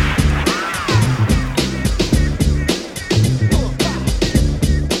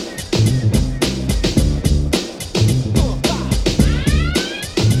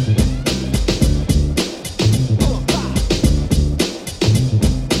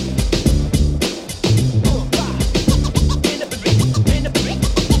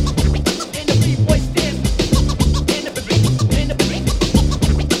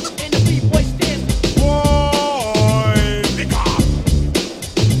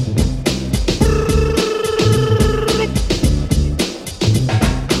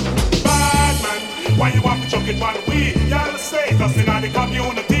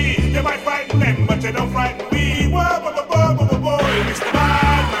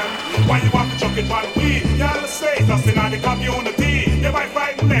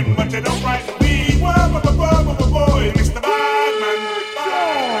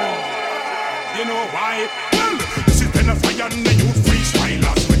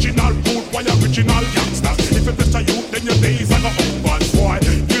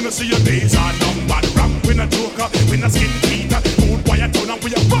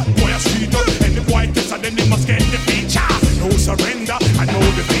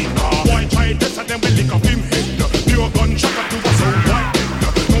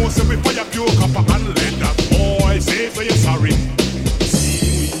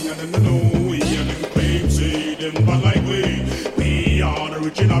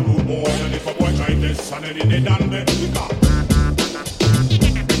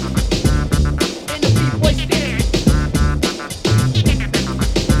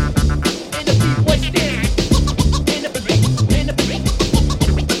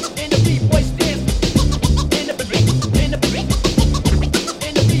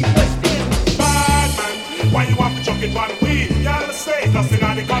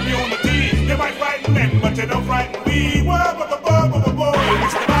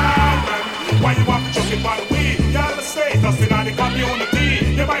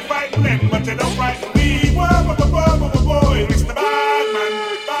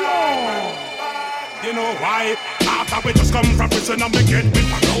 listen and me get with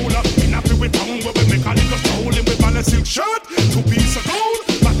a roller. In a with tongue where we make a little strolling with a silk shirt, 2 pieces of gold.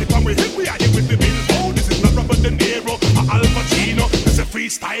 But if I'm with him, we are here with the billboard. This is not Robert De Niro or Al Pacino. It's a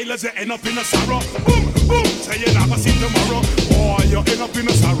freestylers, you end up in a sorrow. Boom, boom, say you never see tomorrow. Boy, you end up in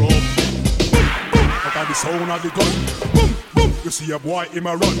a sorrow. Boom, boom, look at the sound of the gun. Boom, boom, you see a boy in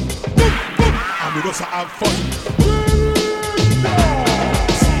my run. Boom, boom, and we just have fun.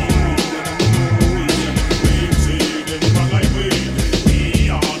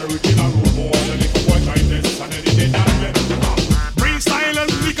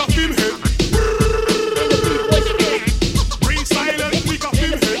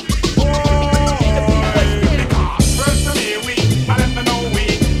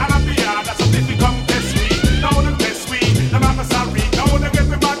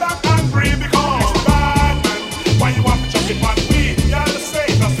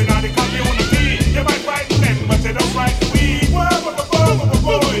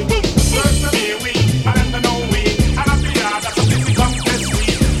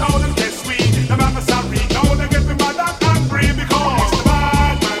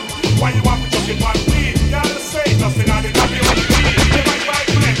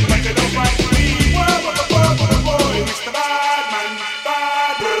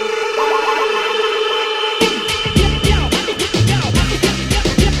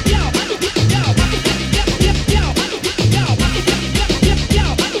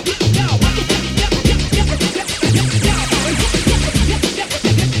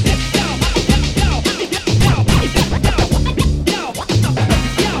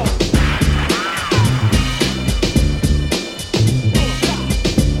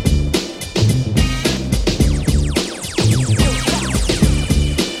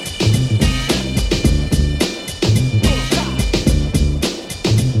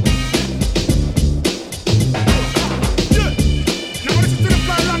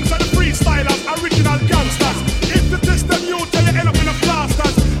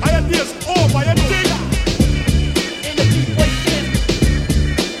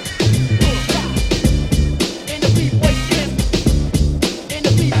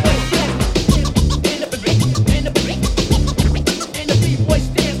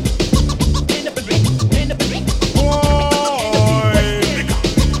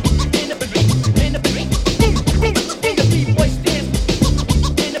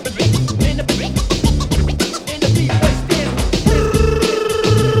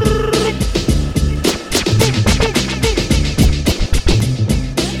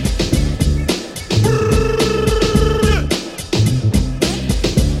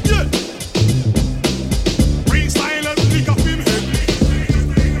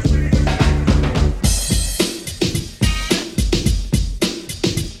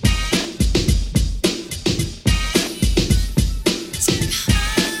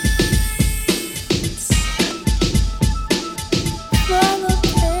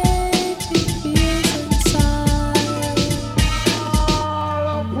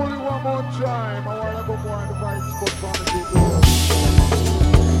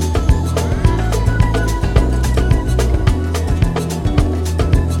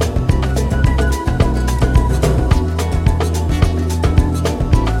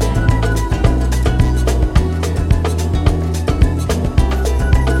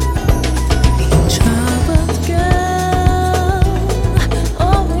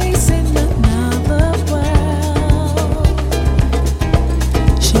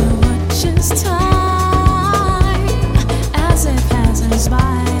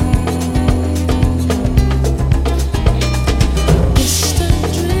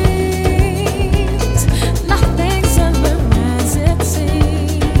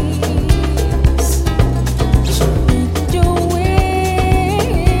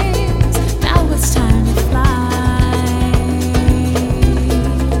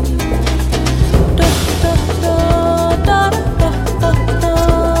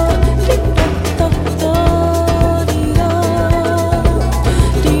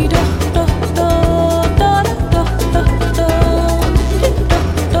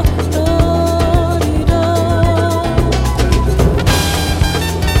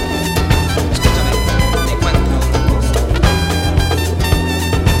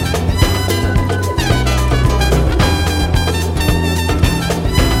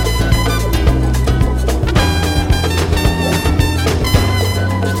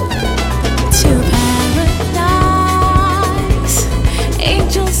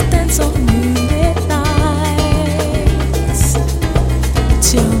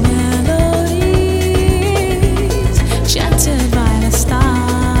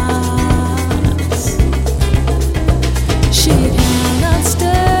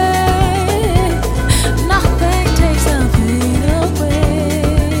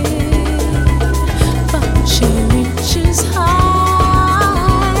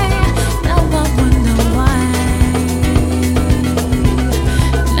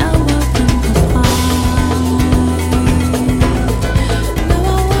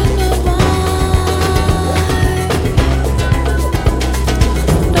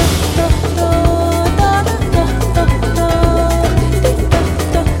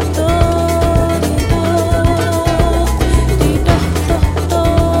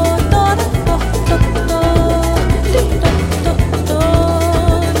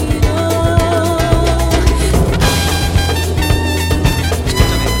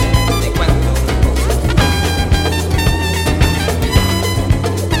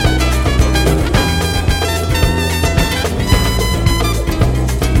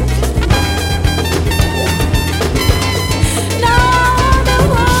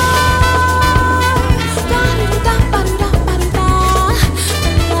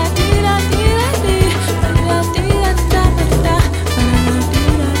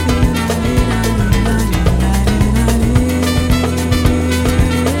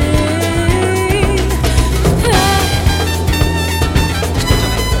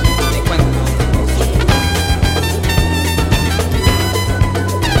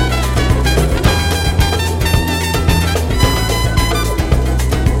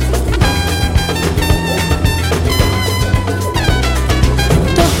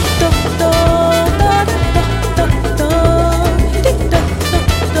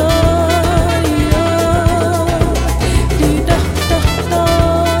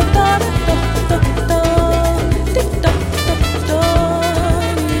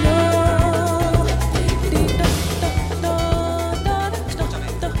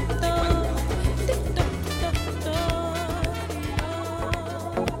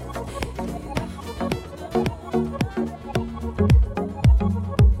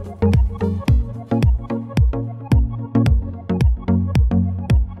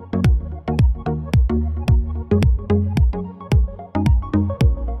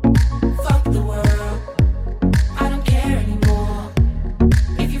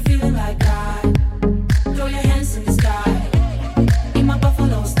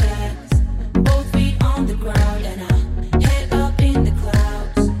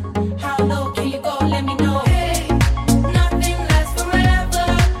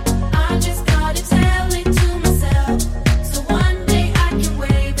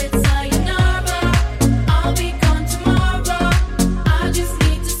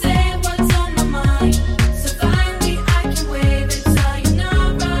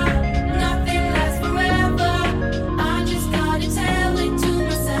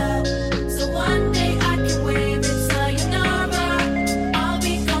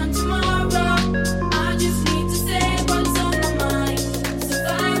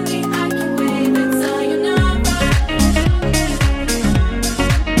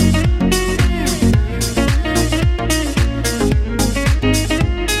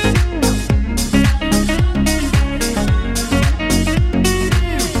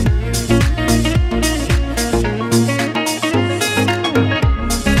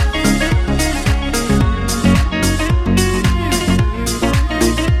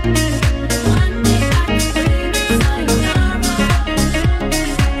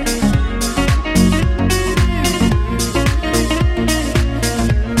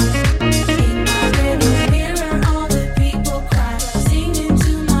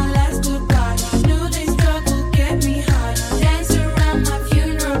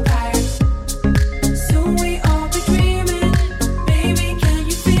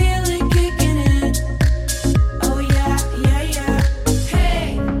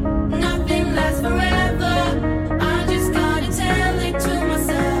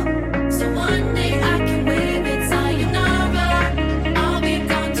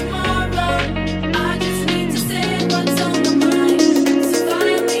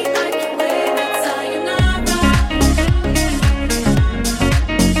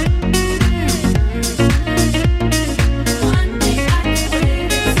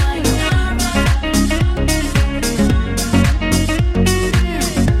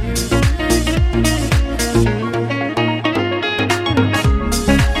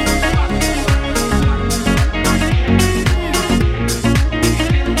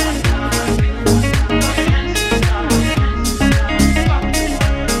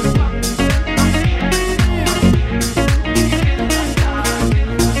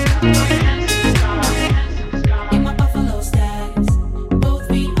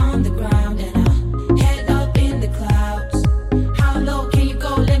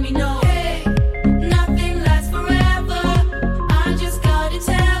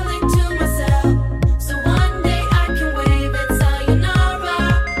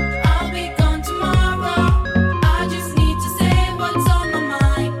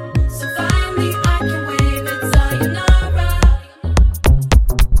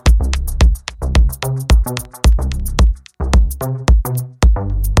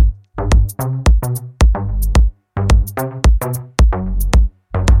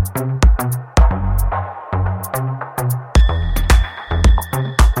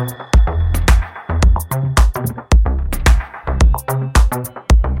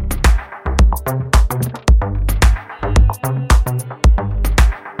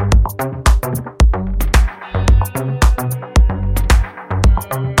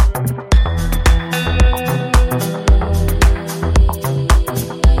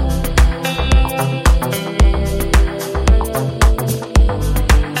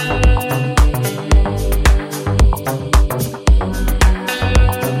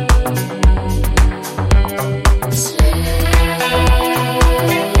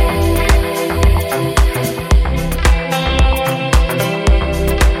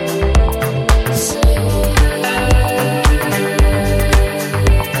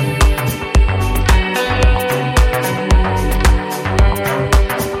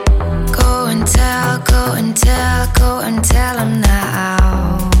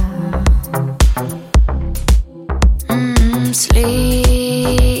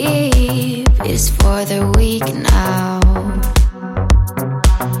 is for the weak now.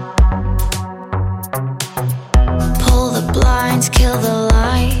 Pull the blinds, kill the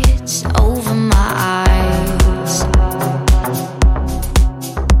lights over my eyes.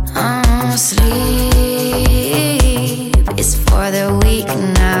 Sleep is for the weak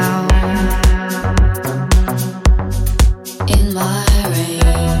now. In my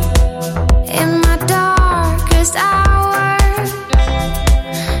rain, in my darkest hour,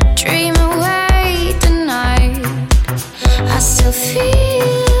 dream away tonight. I still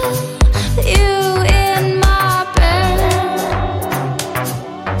feel you in my bed.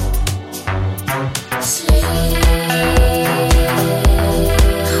 Sleep,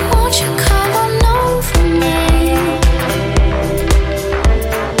 won't you come on over me?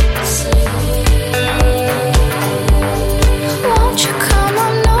 Sleep, won't you come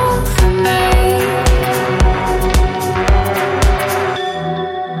on over me?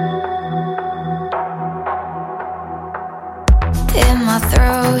 In my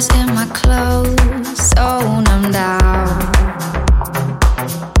throes, in my clothes, so numbed out.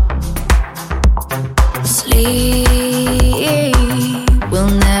 Sleep will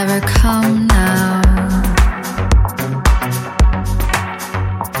never come now.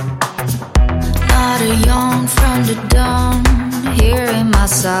 Not a yawn from the dawn here in my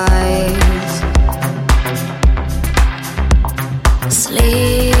sighs.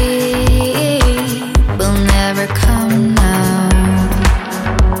 Sleep will never come now.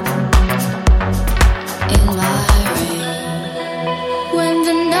 In my rain, when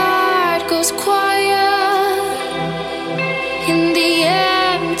the night goes quiet, in the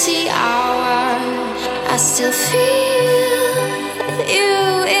empty hour, I still feel you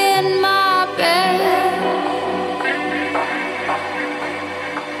in my bed.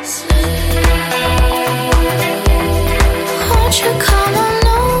 Sleep, won't you come on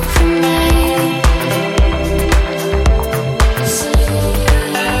over me? Sleep,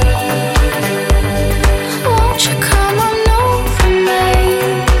 won't you come on over me?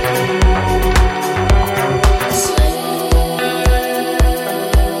 Sleep,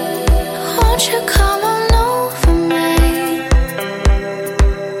 won't you come on over me?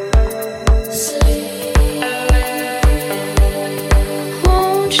 Sleep,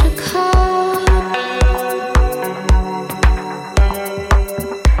 won't you come?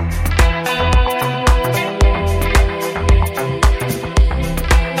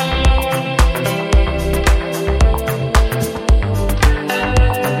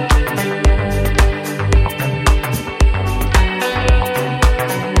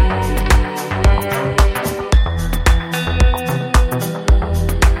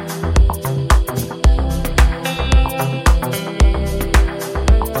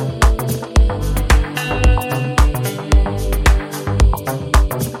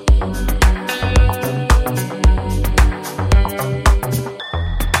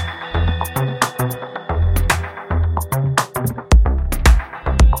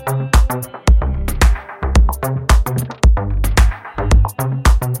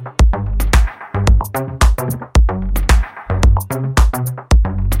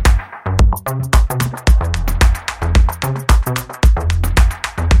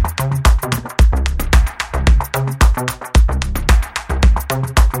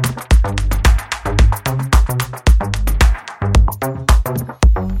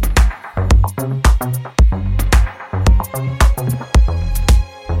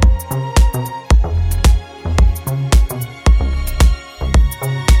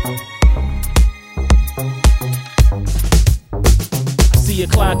 See a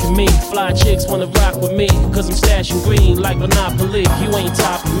clock in me, fly chicks wanna rock with me, cause I'm stashing green like Monopoly, you ain't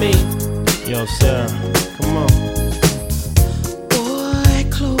topping me. Yo, Sarah, come on. Boy,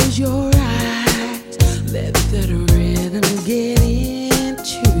 close your eyes, let that rhythm get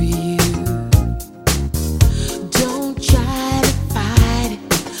into you. Don't try to fight it,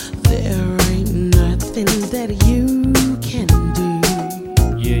 there ain't nothing that you can do.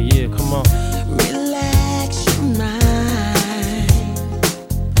 Yeah, come on. Relax your mind,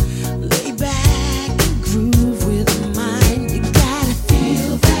 lay back and groove with the mind. You gotta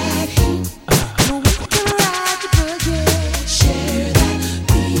feel that heat. Don't walk around the boogie. Share that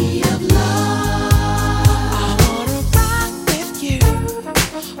beat of love. I wanna rock with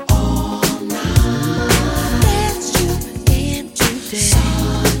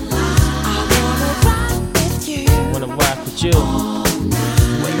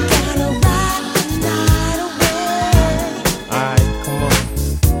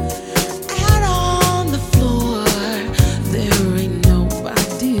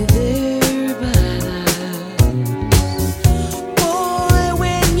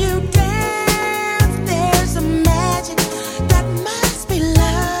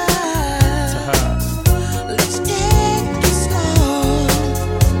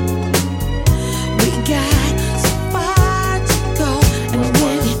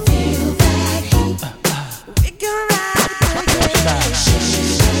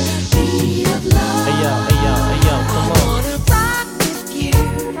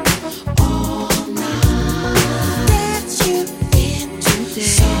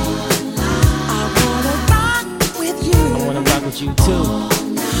with you too.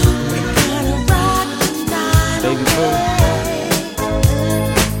 Baby boo.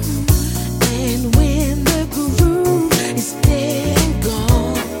 And when the groove is dead and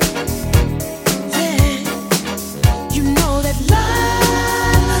gone, yeah, you know that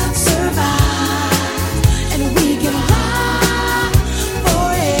love survives, and we can ride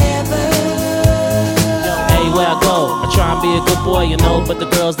forever. Hey, where I go, I try and be a good boy, you know, but the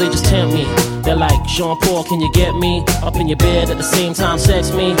girls, they just tempt me. They're like, Sean Paul, can you get me up in your bed at the same time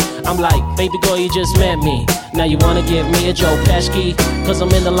sex me? I'm like, baby girl, you just met me. Now you wanna give me a Joe Pesci? Cause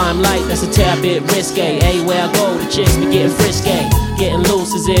I'm in the limelight, that's a tad bit risque. Hey, where I go, the chicks be getting frisky, getting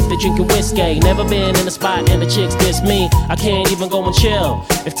loose as if they're drinking whiskey. Never been in a spot and the chicks diss me. I can't even go and chill.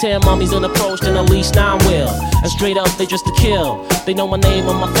 If 10 mummies in approach, then at least 9 will. And straight up, they just to kill. They know my name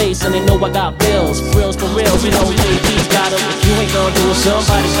on my face and they know I got bills. Reals for reals, you know JP's got them. If you ain't gonna do it,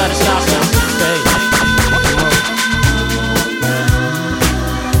 somebody's gotta stop now. Hey.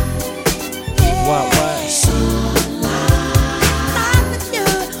 What? Rock with you,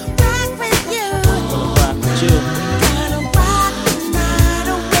 rock with you. Wanna rock with you? Gonna rock the night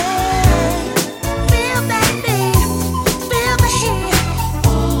away. Feel that beat, feel the heat.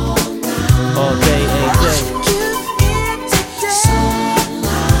 All day, every day. You here today.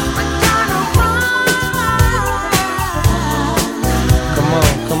 We're gonna ride.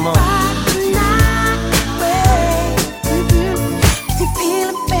 Come on. Rock the night away. If you feel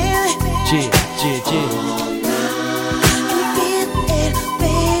it, baby. G.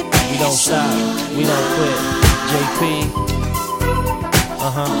 We don't stop, we don't quit. JP.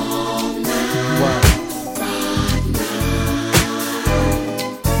 What?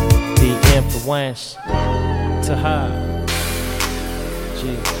 The influence to high. G.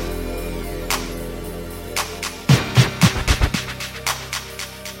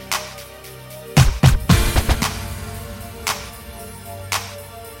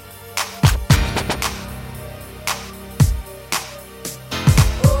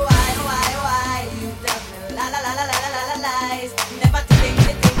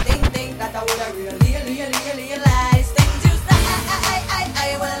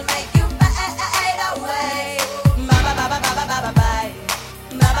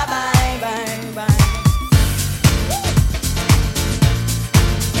 Bye.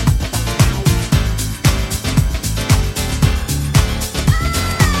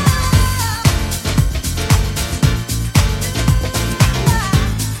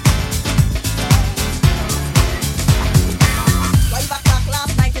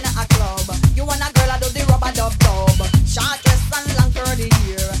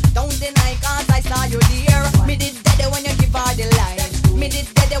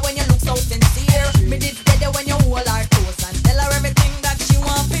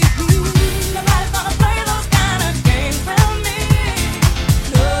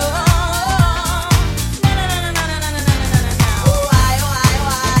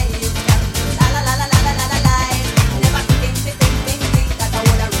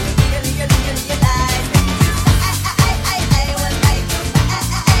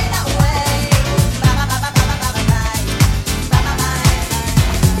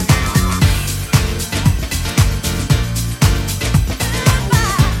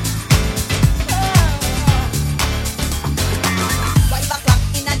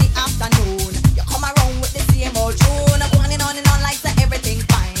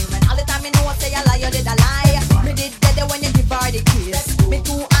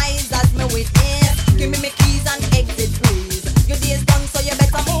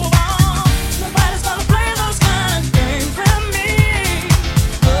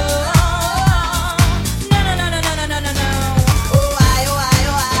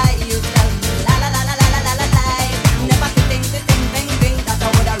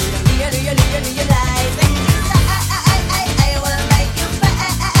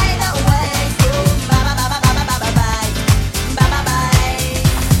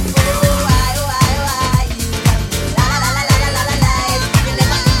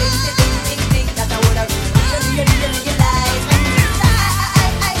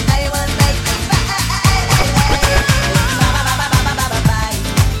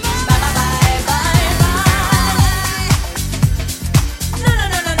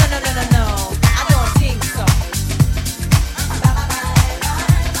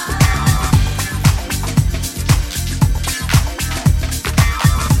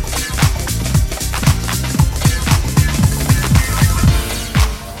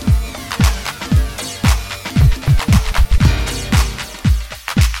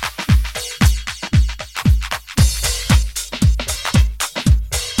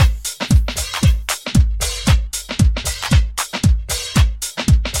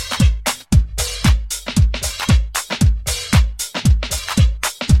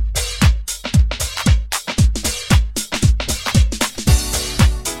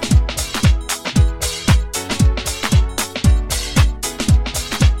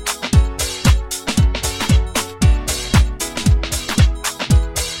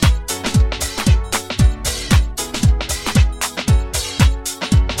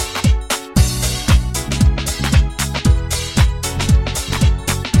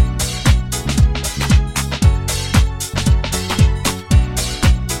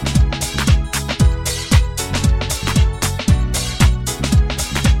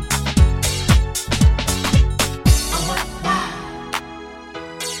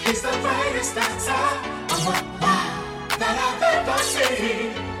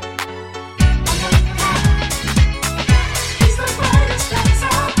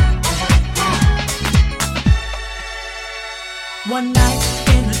 One night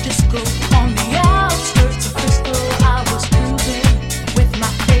in a disco on the outskirts of Frisco, I was cruising with my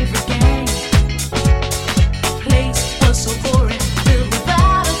favorite gang. The place was so boring, filled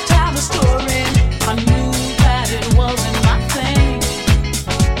without a time of storing. I knew that it wasn't my thing.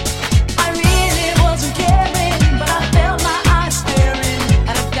 I really wasn't caring, but I felt my eyes staring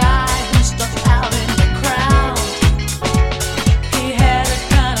at a guy who stuck out in the crowd. He had a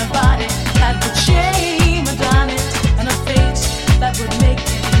kind of body that would shame Adonis, and a face that would make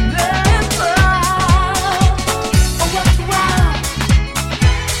any man proud. Oh, what wow!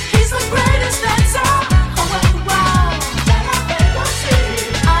 He's the greatest dancer. Oh, what wow! That I've ever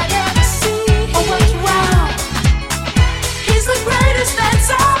seen. Oh, what wow! He's the greatest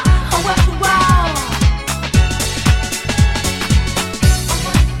dancer. Oh, what wow!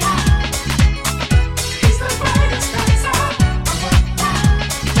 He's the greatest dancer. Oh, what wow!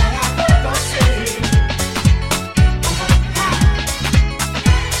 That I've ever seen.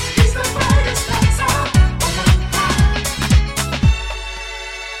 He's the greatest dancer.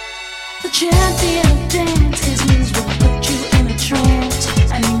 The champion of dance, his moves will put you in a trance,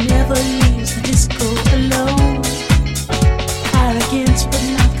 and he never leaves the disco alone. Arrogance but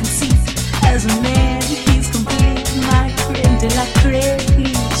not conceit, as a man he's complete. My creme de la creme,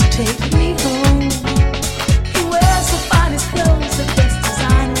 he's taking me home. He wears the finest clothes, the best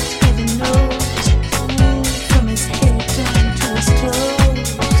designers, heaven knows. Ooh, from his head down to his toes.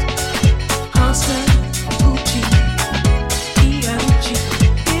 Halston, Gucci, Givenchy.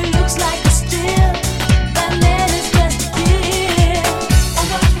 He looks like a steal. That man is best to kill. Oh,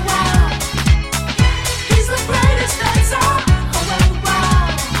 what wow! He's the greatest dancer. Oh, what wow!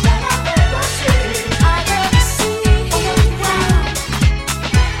 That I've ever seen. Oh, what wow!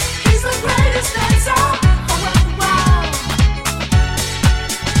 He's the greatest dancer. Oh, what wow!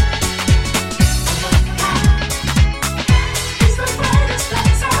 He's the greatest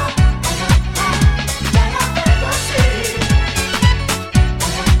dancer. Oh, what wow! That I've ever seen.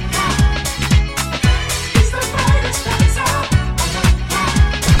 He's the greatest dancer. Oh, what wow!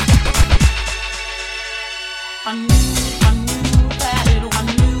 I knew that it, I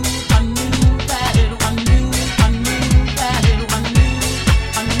knew that it, I knew that it, I knew that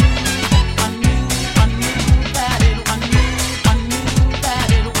it, I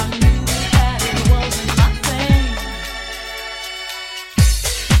knew that it wasn't my thing.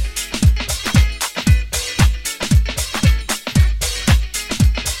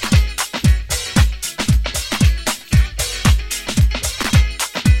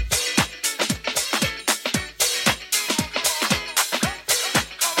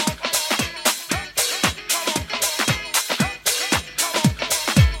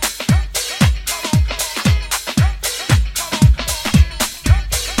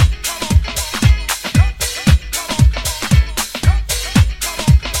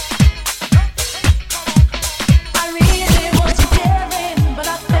 I really wasn't caring, but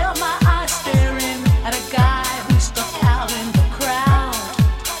I felt my eyes staring at a guy who stuck out in the crowd.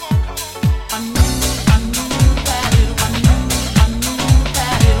 I knew that it, I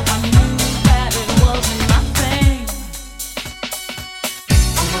knew that it wasn't my thing.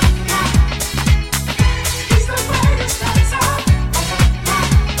 He's the greatest dancer.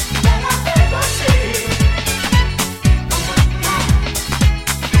 That I've ever seen.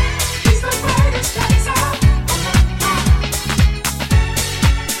 He's the greatest dancer.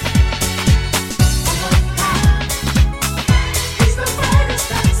 He's the greatest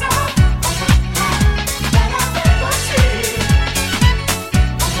dancer. That I've ever seen.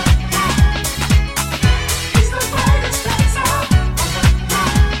 He's the greatest dancer.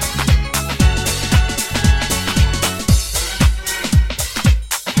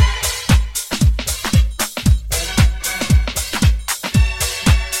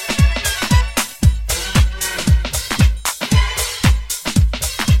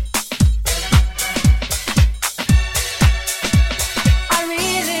 I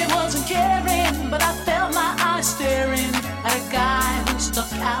really wasn't caring, but I felt my eyes staring at a guy who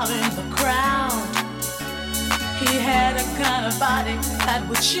stuck out in the crowd. He had a kind of body that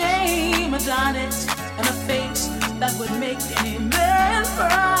would shame Adonis, and a face that would make any man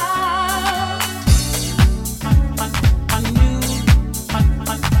proud. I knew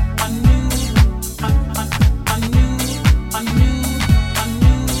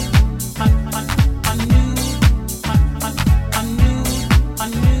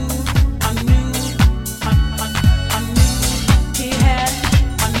he had.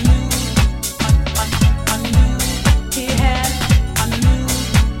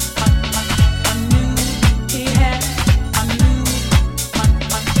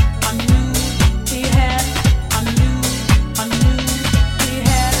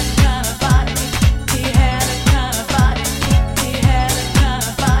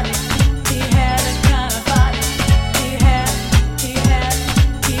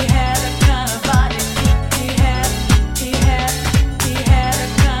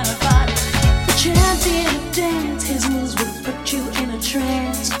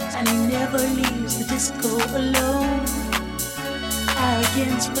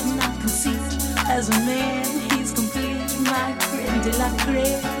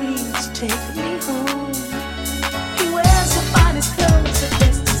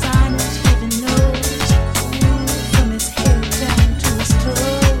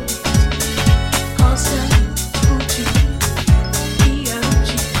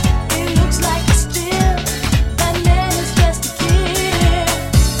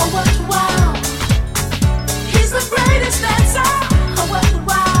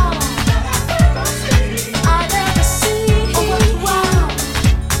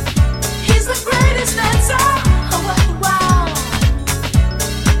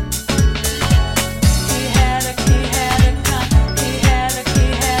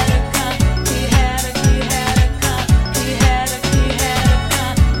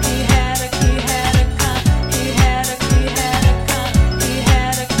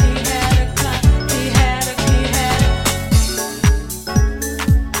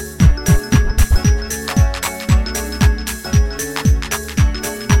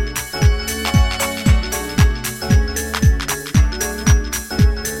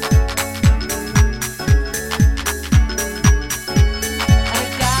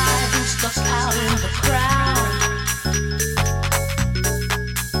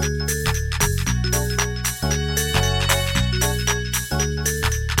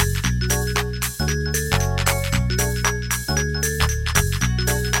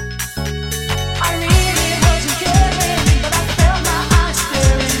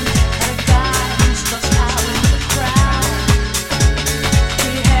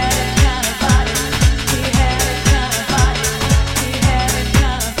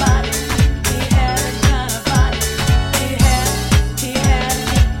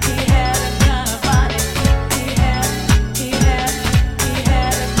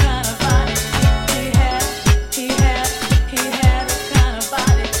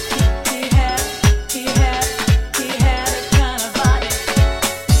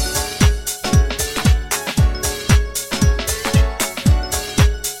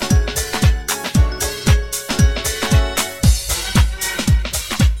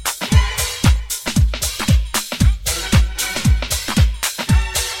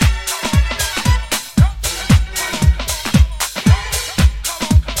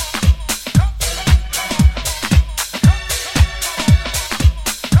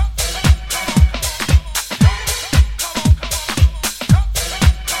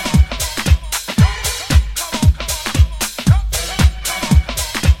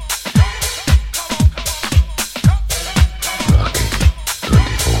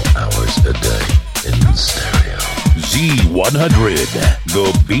 Z100,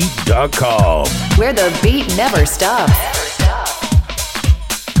 thebeat.com. Where the beat never stops.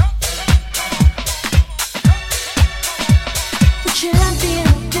 The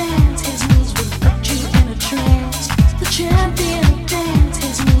champion dance, his moves will put you in a trance. The champion dance,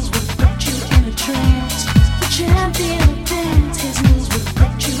 his moves will put you in a trance. The champion dance, his moves will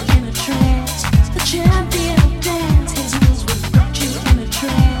put you in a trance. The champion dance, his moves will put you in a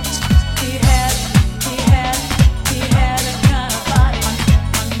trance. He had a kind of body. He had a kind of body.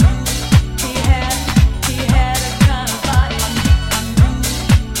 He had a kind of body.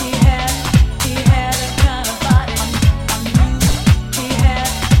 He had a kind of body. He had a kind of body. He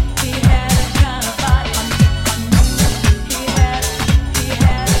had a kind of body.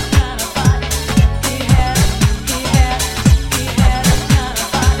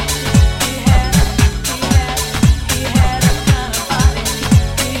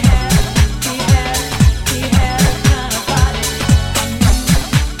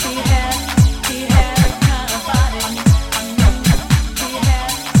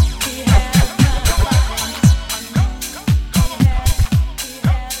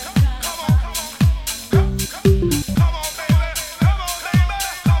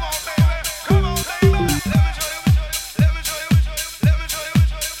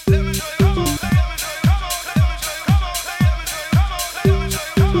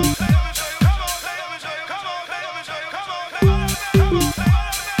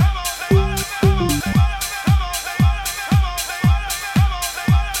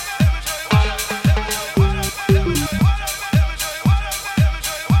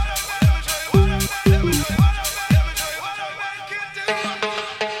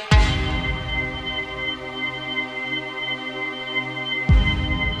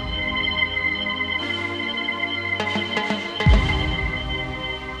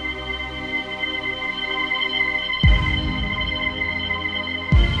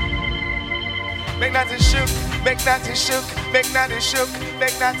 Make nothing shoot. make that it shook, make that it shook,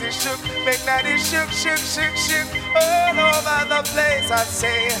 make that it shook, make that it shook, shook, shook, shook, all over the place. I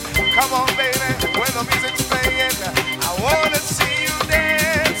say, come on, baby, when the music's playing, I wanna see you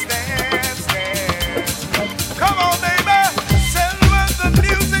dance, dance, dance. Come on, baby, send when the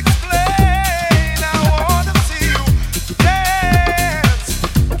music's playing, I wanna see you dance.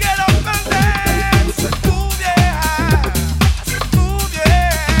 Get up and dance, move yeah, move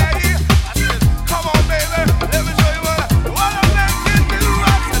yeah. I said, come on, baby, let me show you what a man can do.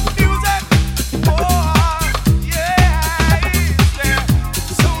 I said, music, oh yeah, it's there,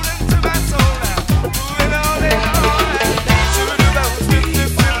 soul into my soul, moving all day, all day.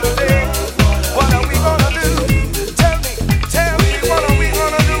 What are we gonna do? Tell me, what are we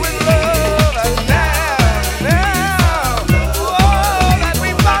gonna do with love? And now, oh, that we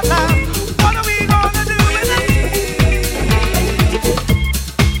found out, what are we gonna do with it?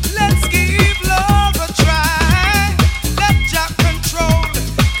 Let's give love a try. Let Jah control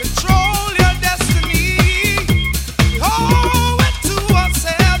your destiny. We owe it to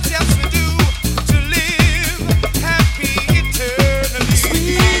ourselves, yes we do, to live happy eternally.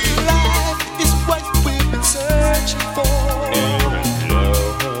 Sweet life is what we've been searching for.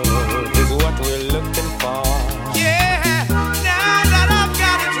 Love is what we're looking for. Yeah, now that I've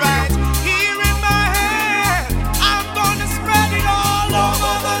got it right here in my hand, I'm gonna spread it all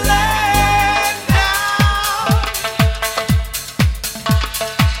over the land now.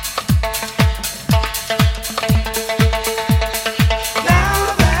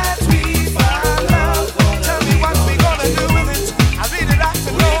 Now that we found love, tell me what we gonna do with it. I really like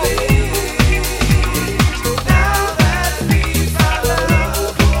to know. Now that we found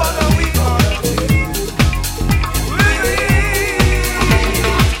love, what are we gonna do?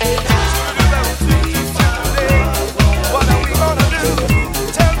 What are we gonna do?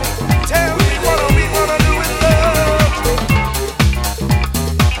 Tell me, what are we gonna do with love?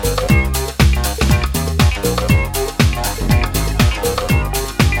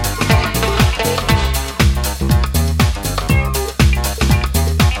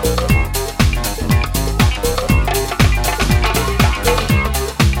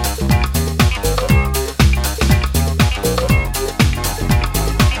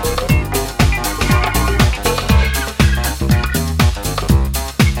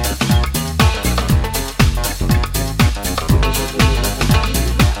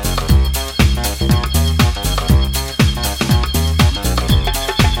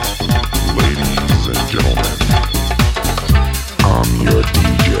 Ladies and gentlemen, I'm your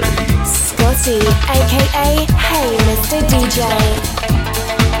DJ. Scotty, aka Hey Mr. DJ.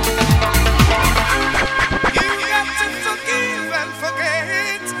 You got to forgive and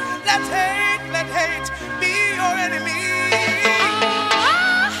forget. Let hate be your enemy.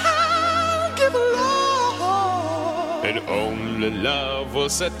 I'll give love. And only love will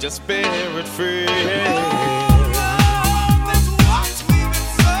set your spirit free. Love is what we've been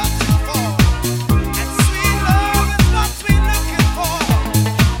searching for, and sweet love is what we're looking for.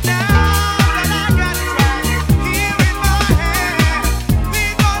 Now that I got it right here in my hand,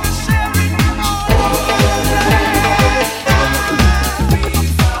 we're gonna share it all over the land. Now that we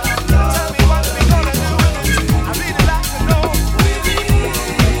found love, tell me what we gonna do with it. I really like to know.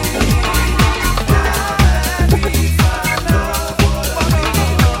 Now that we found love, what are we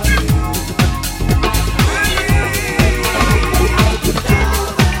gonna do?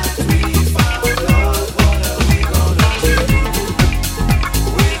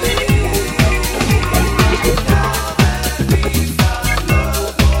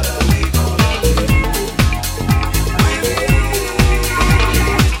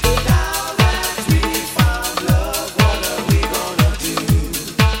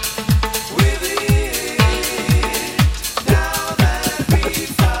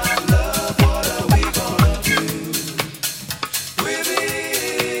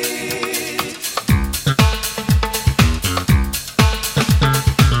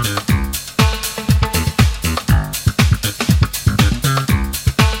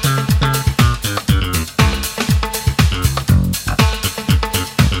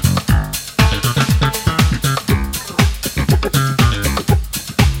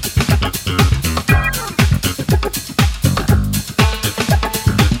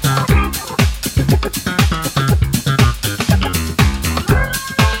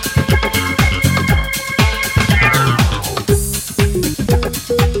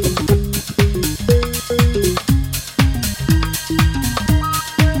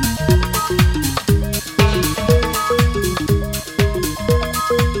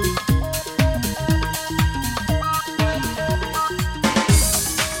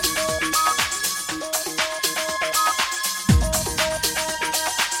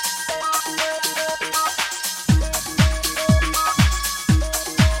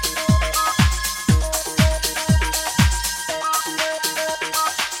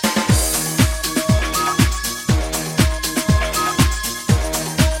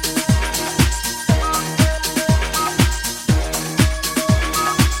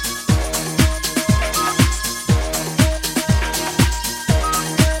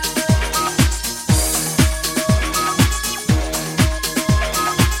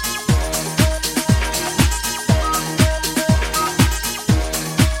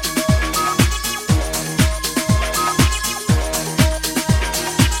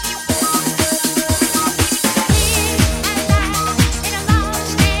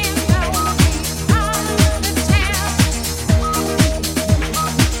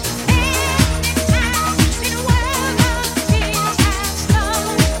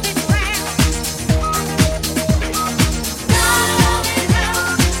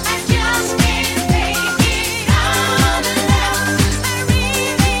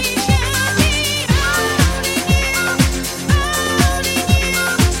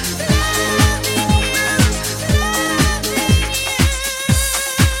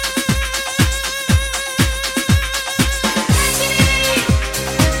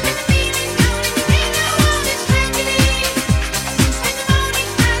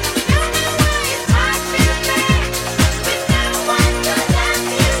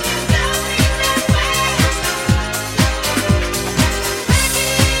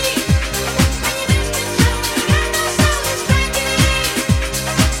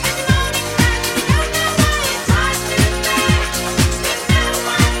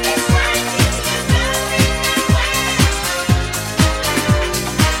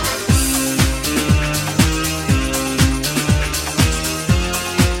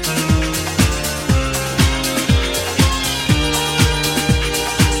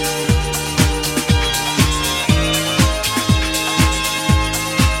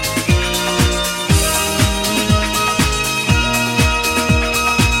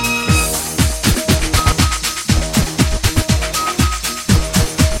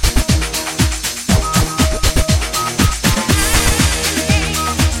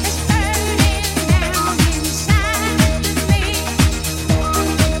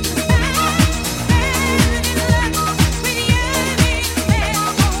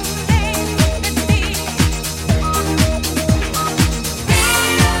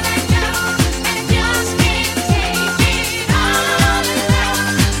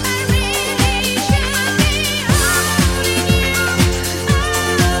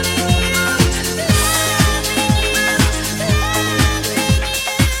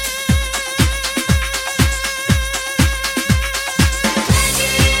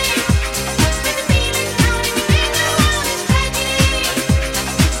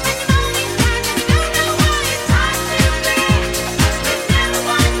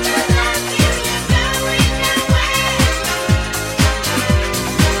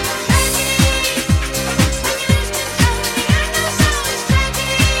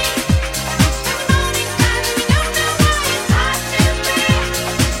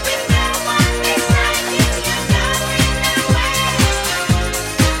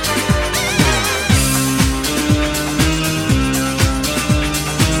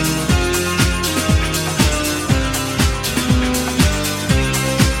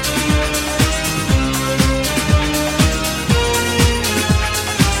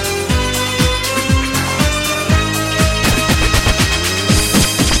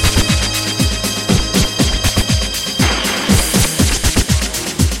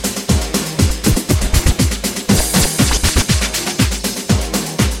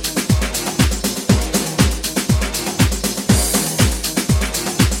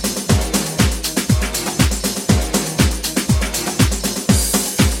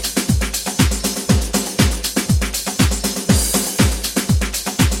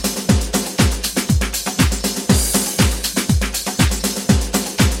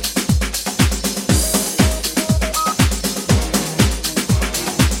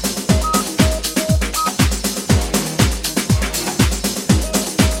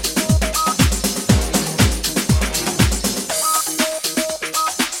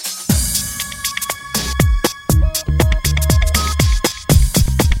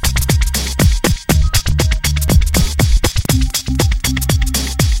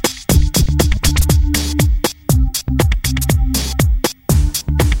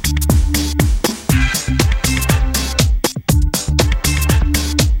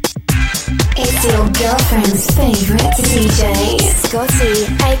 girlfriend's favorite DJ, Scotty,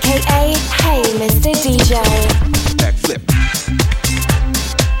 aka Hey Mr. DJ. Backflip.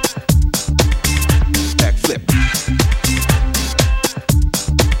 Backflip.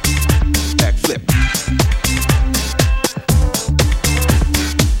 Backflip.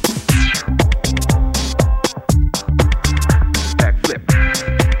 Backflip.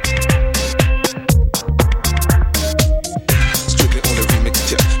 Strictly on the remix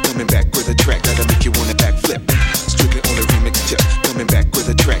tip, coming back with a track that'll make you wanna backflip. Strictly on the remix tip, coming back with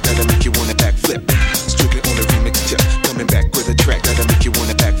a track that'll make you wanna backflip. Strictly on the remix tip, coming back with a track that'll make you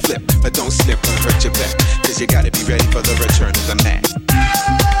wanna backflip. But don't slip or hurt your back, cause you gotta be ready for the return of the Mack.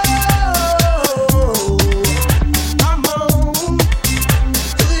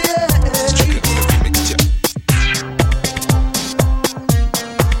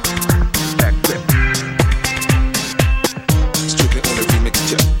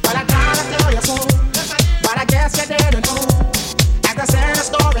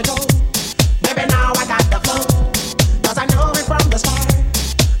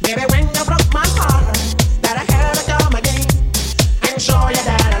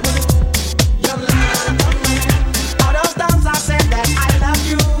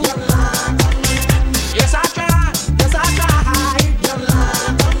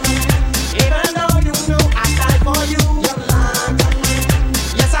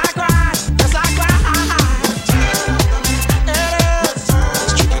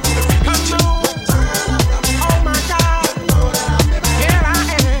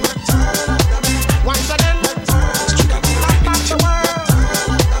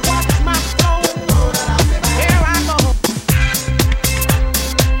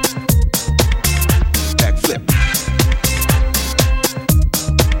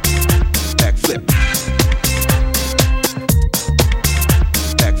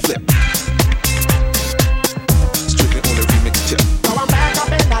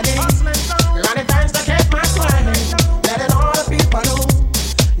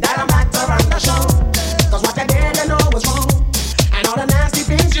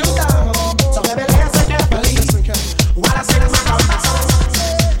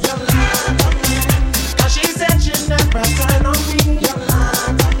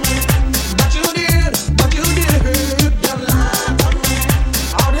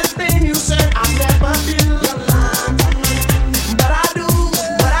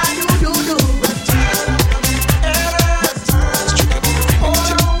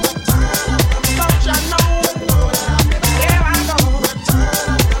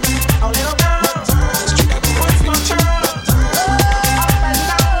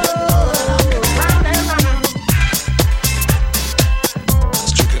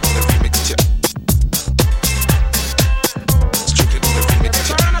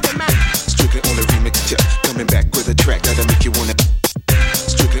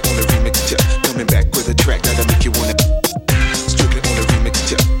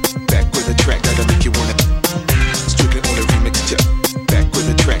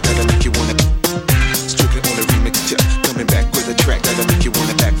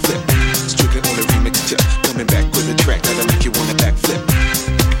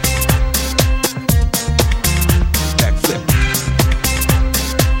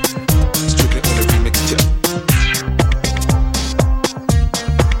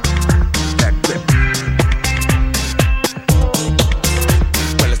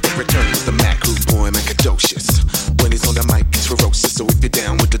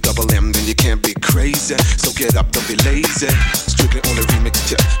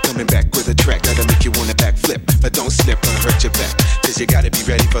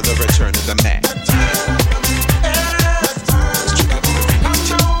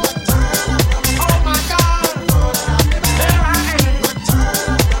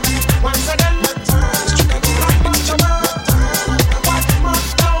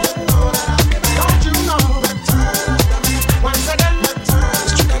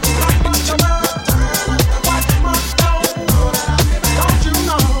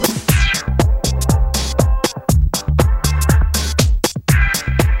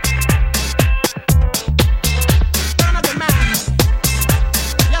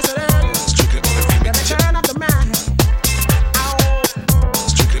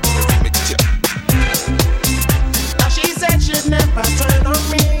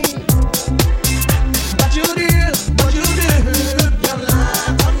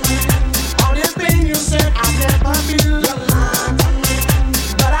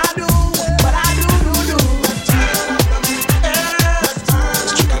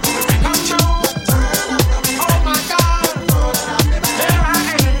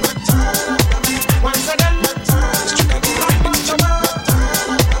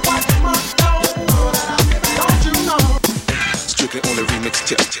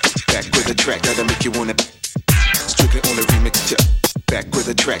 Back with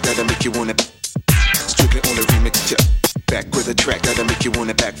a track that'll make you wanna strictly on the remix tip. Back with a track that'll make you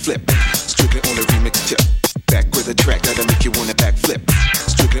wanna backflip. Strictly on the remix tip. Back with a track that'll make you wanna backflip.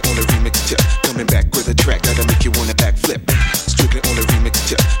 Strictly on the remix tip. Coming back with a track that'll make you wanna backflip. Strictly on the remix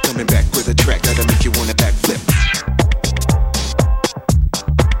tip. Coming back with a track that'll make you wanna backflip.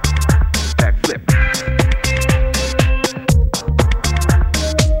 Backflip.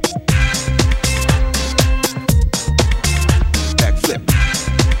 Backflip.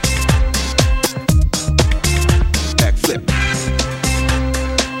 Backflip.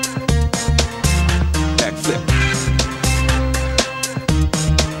 Backflip.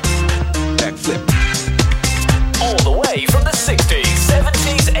 Backflip. All the way from the 60s,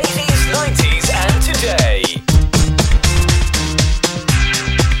 70s, 80s, 90s, and today.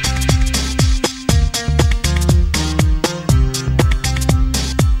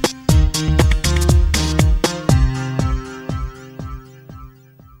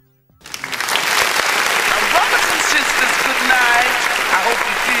 Brothers and sisters, good night. I hope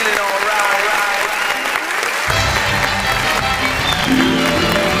you're feeling alright.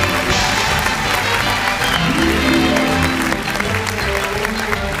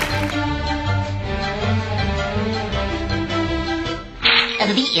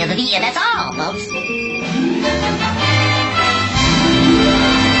 The beat, that's all, folks.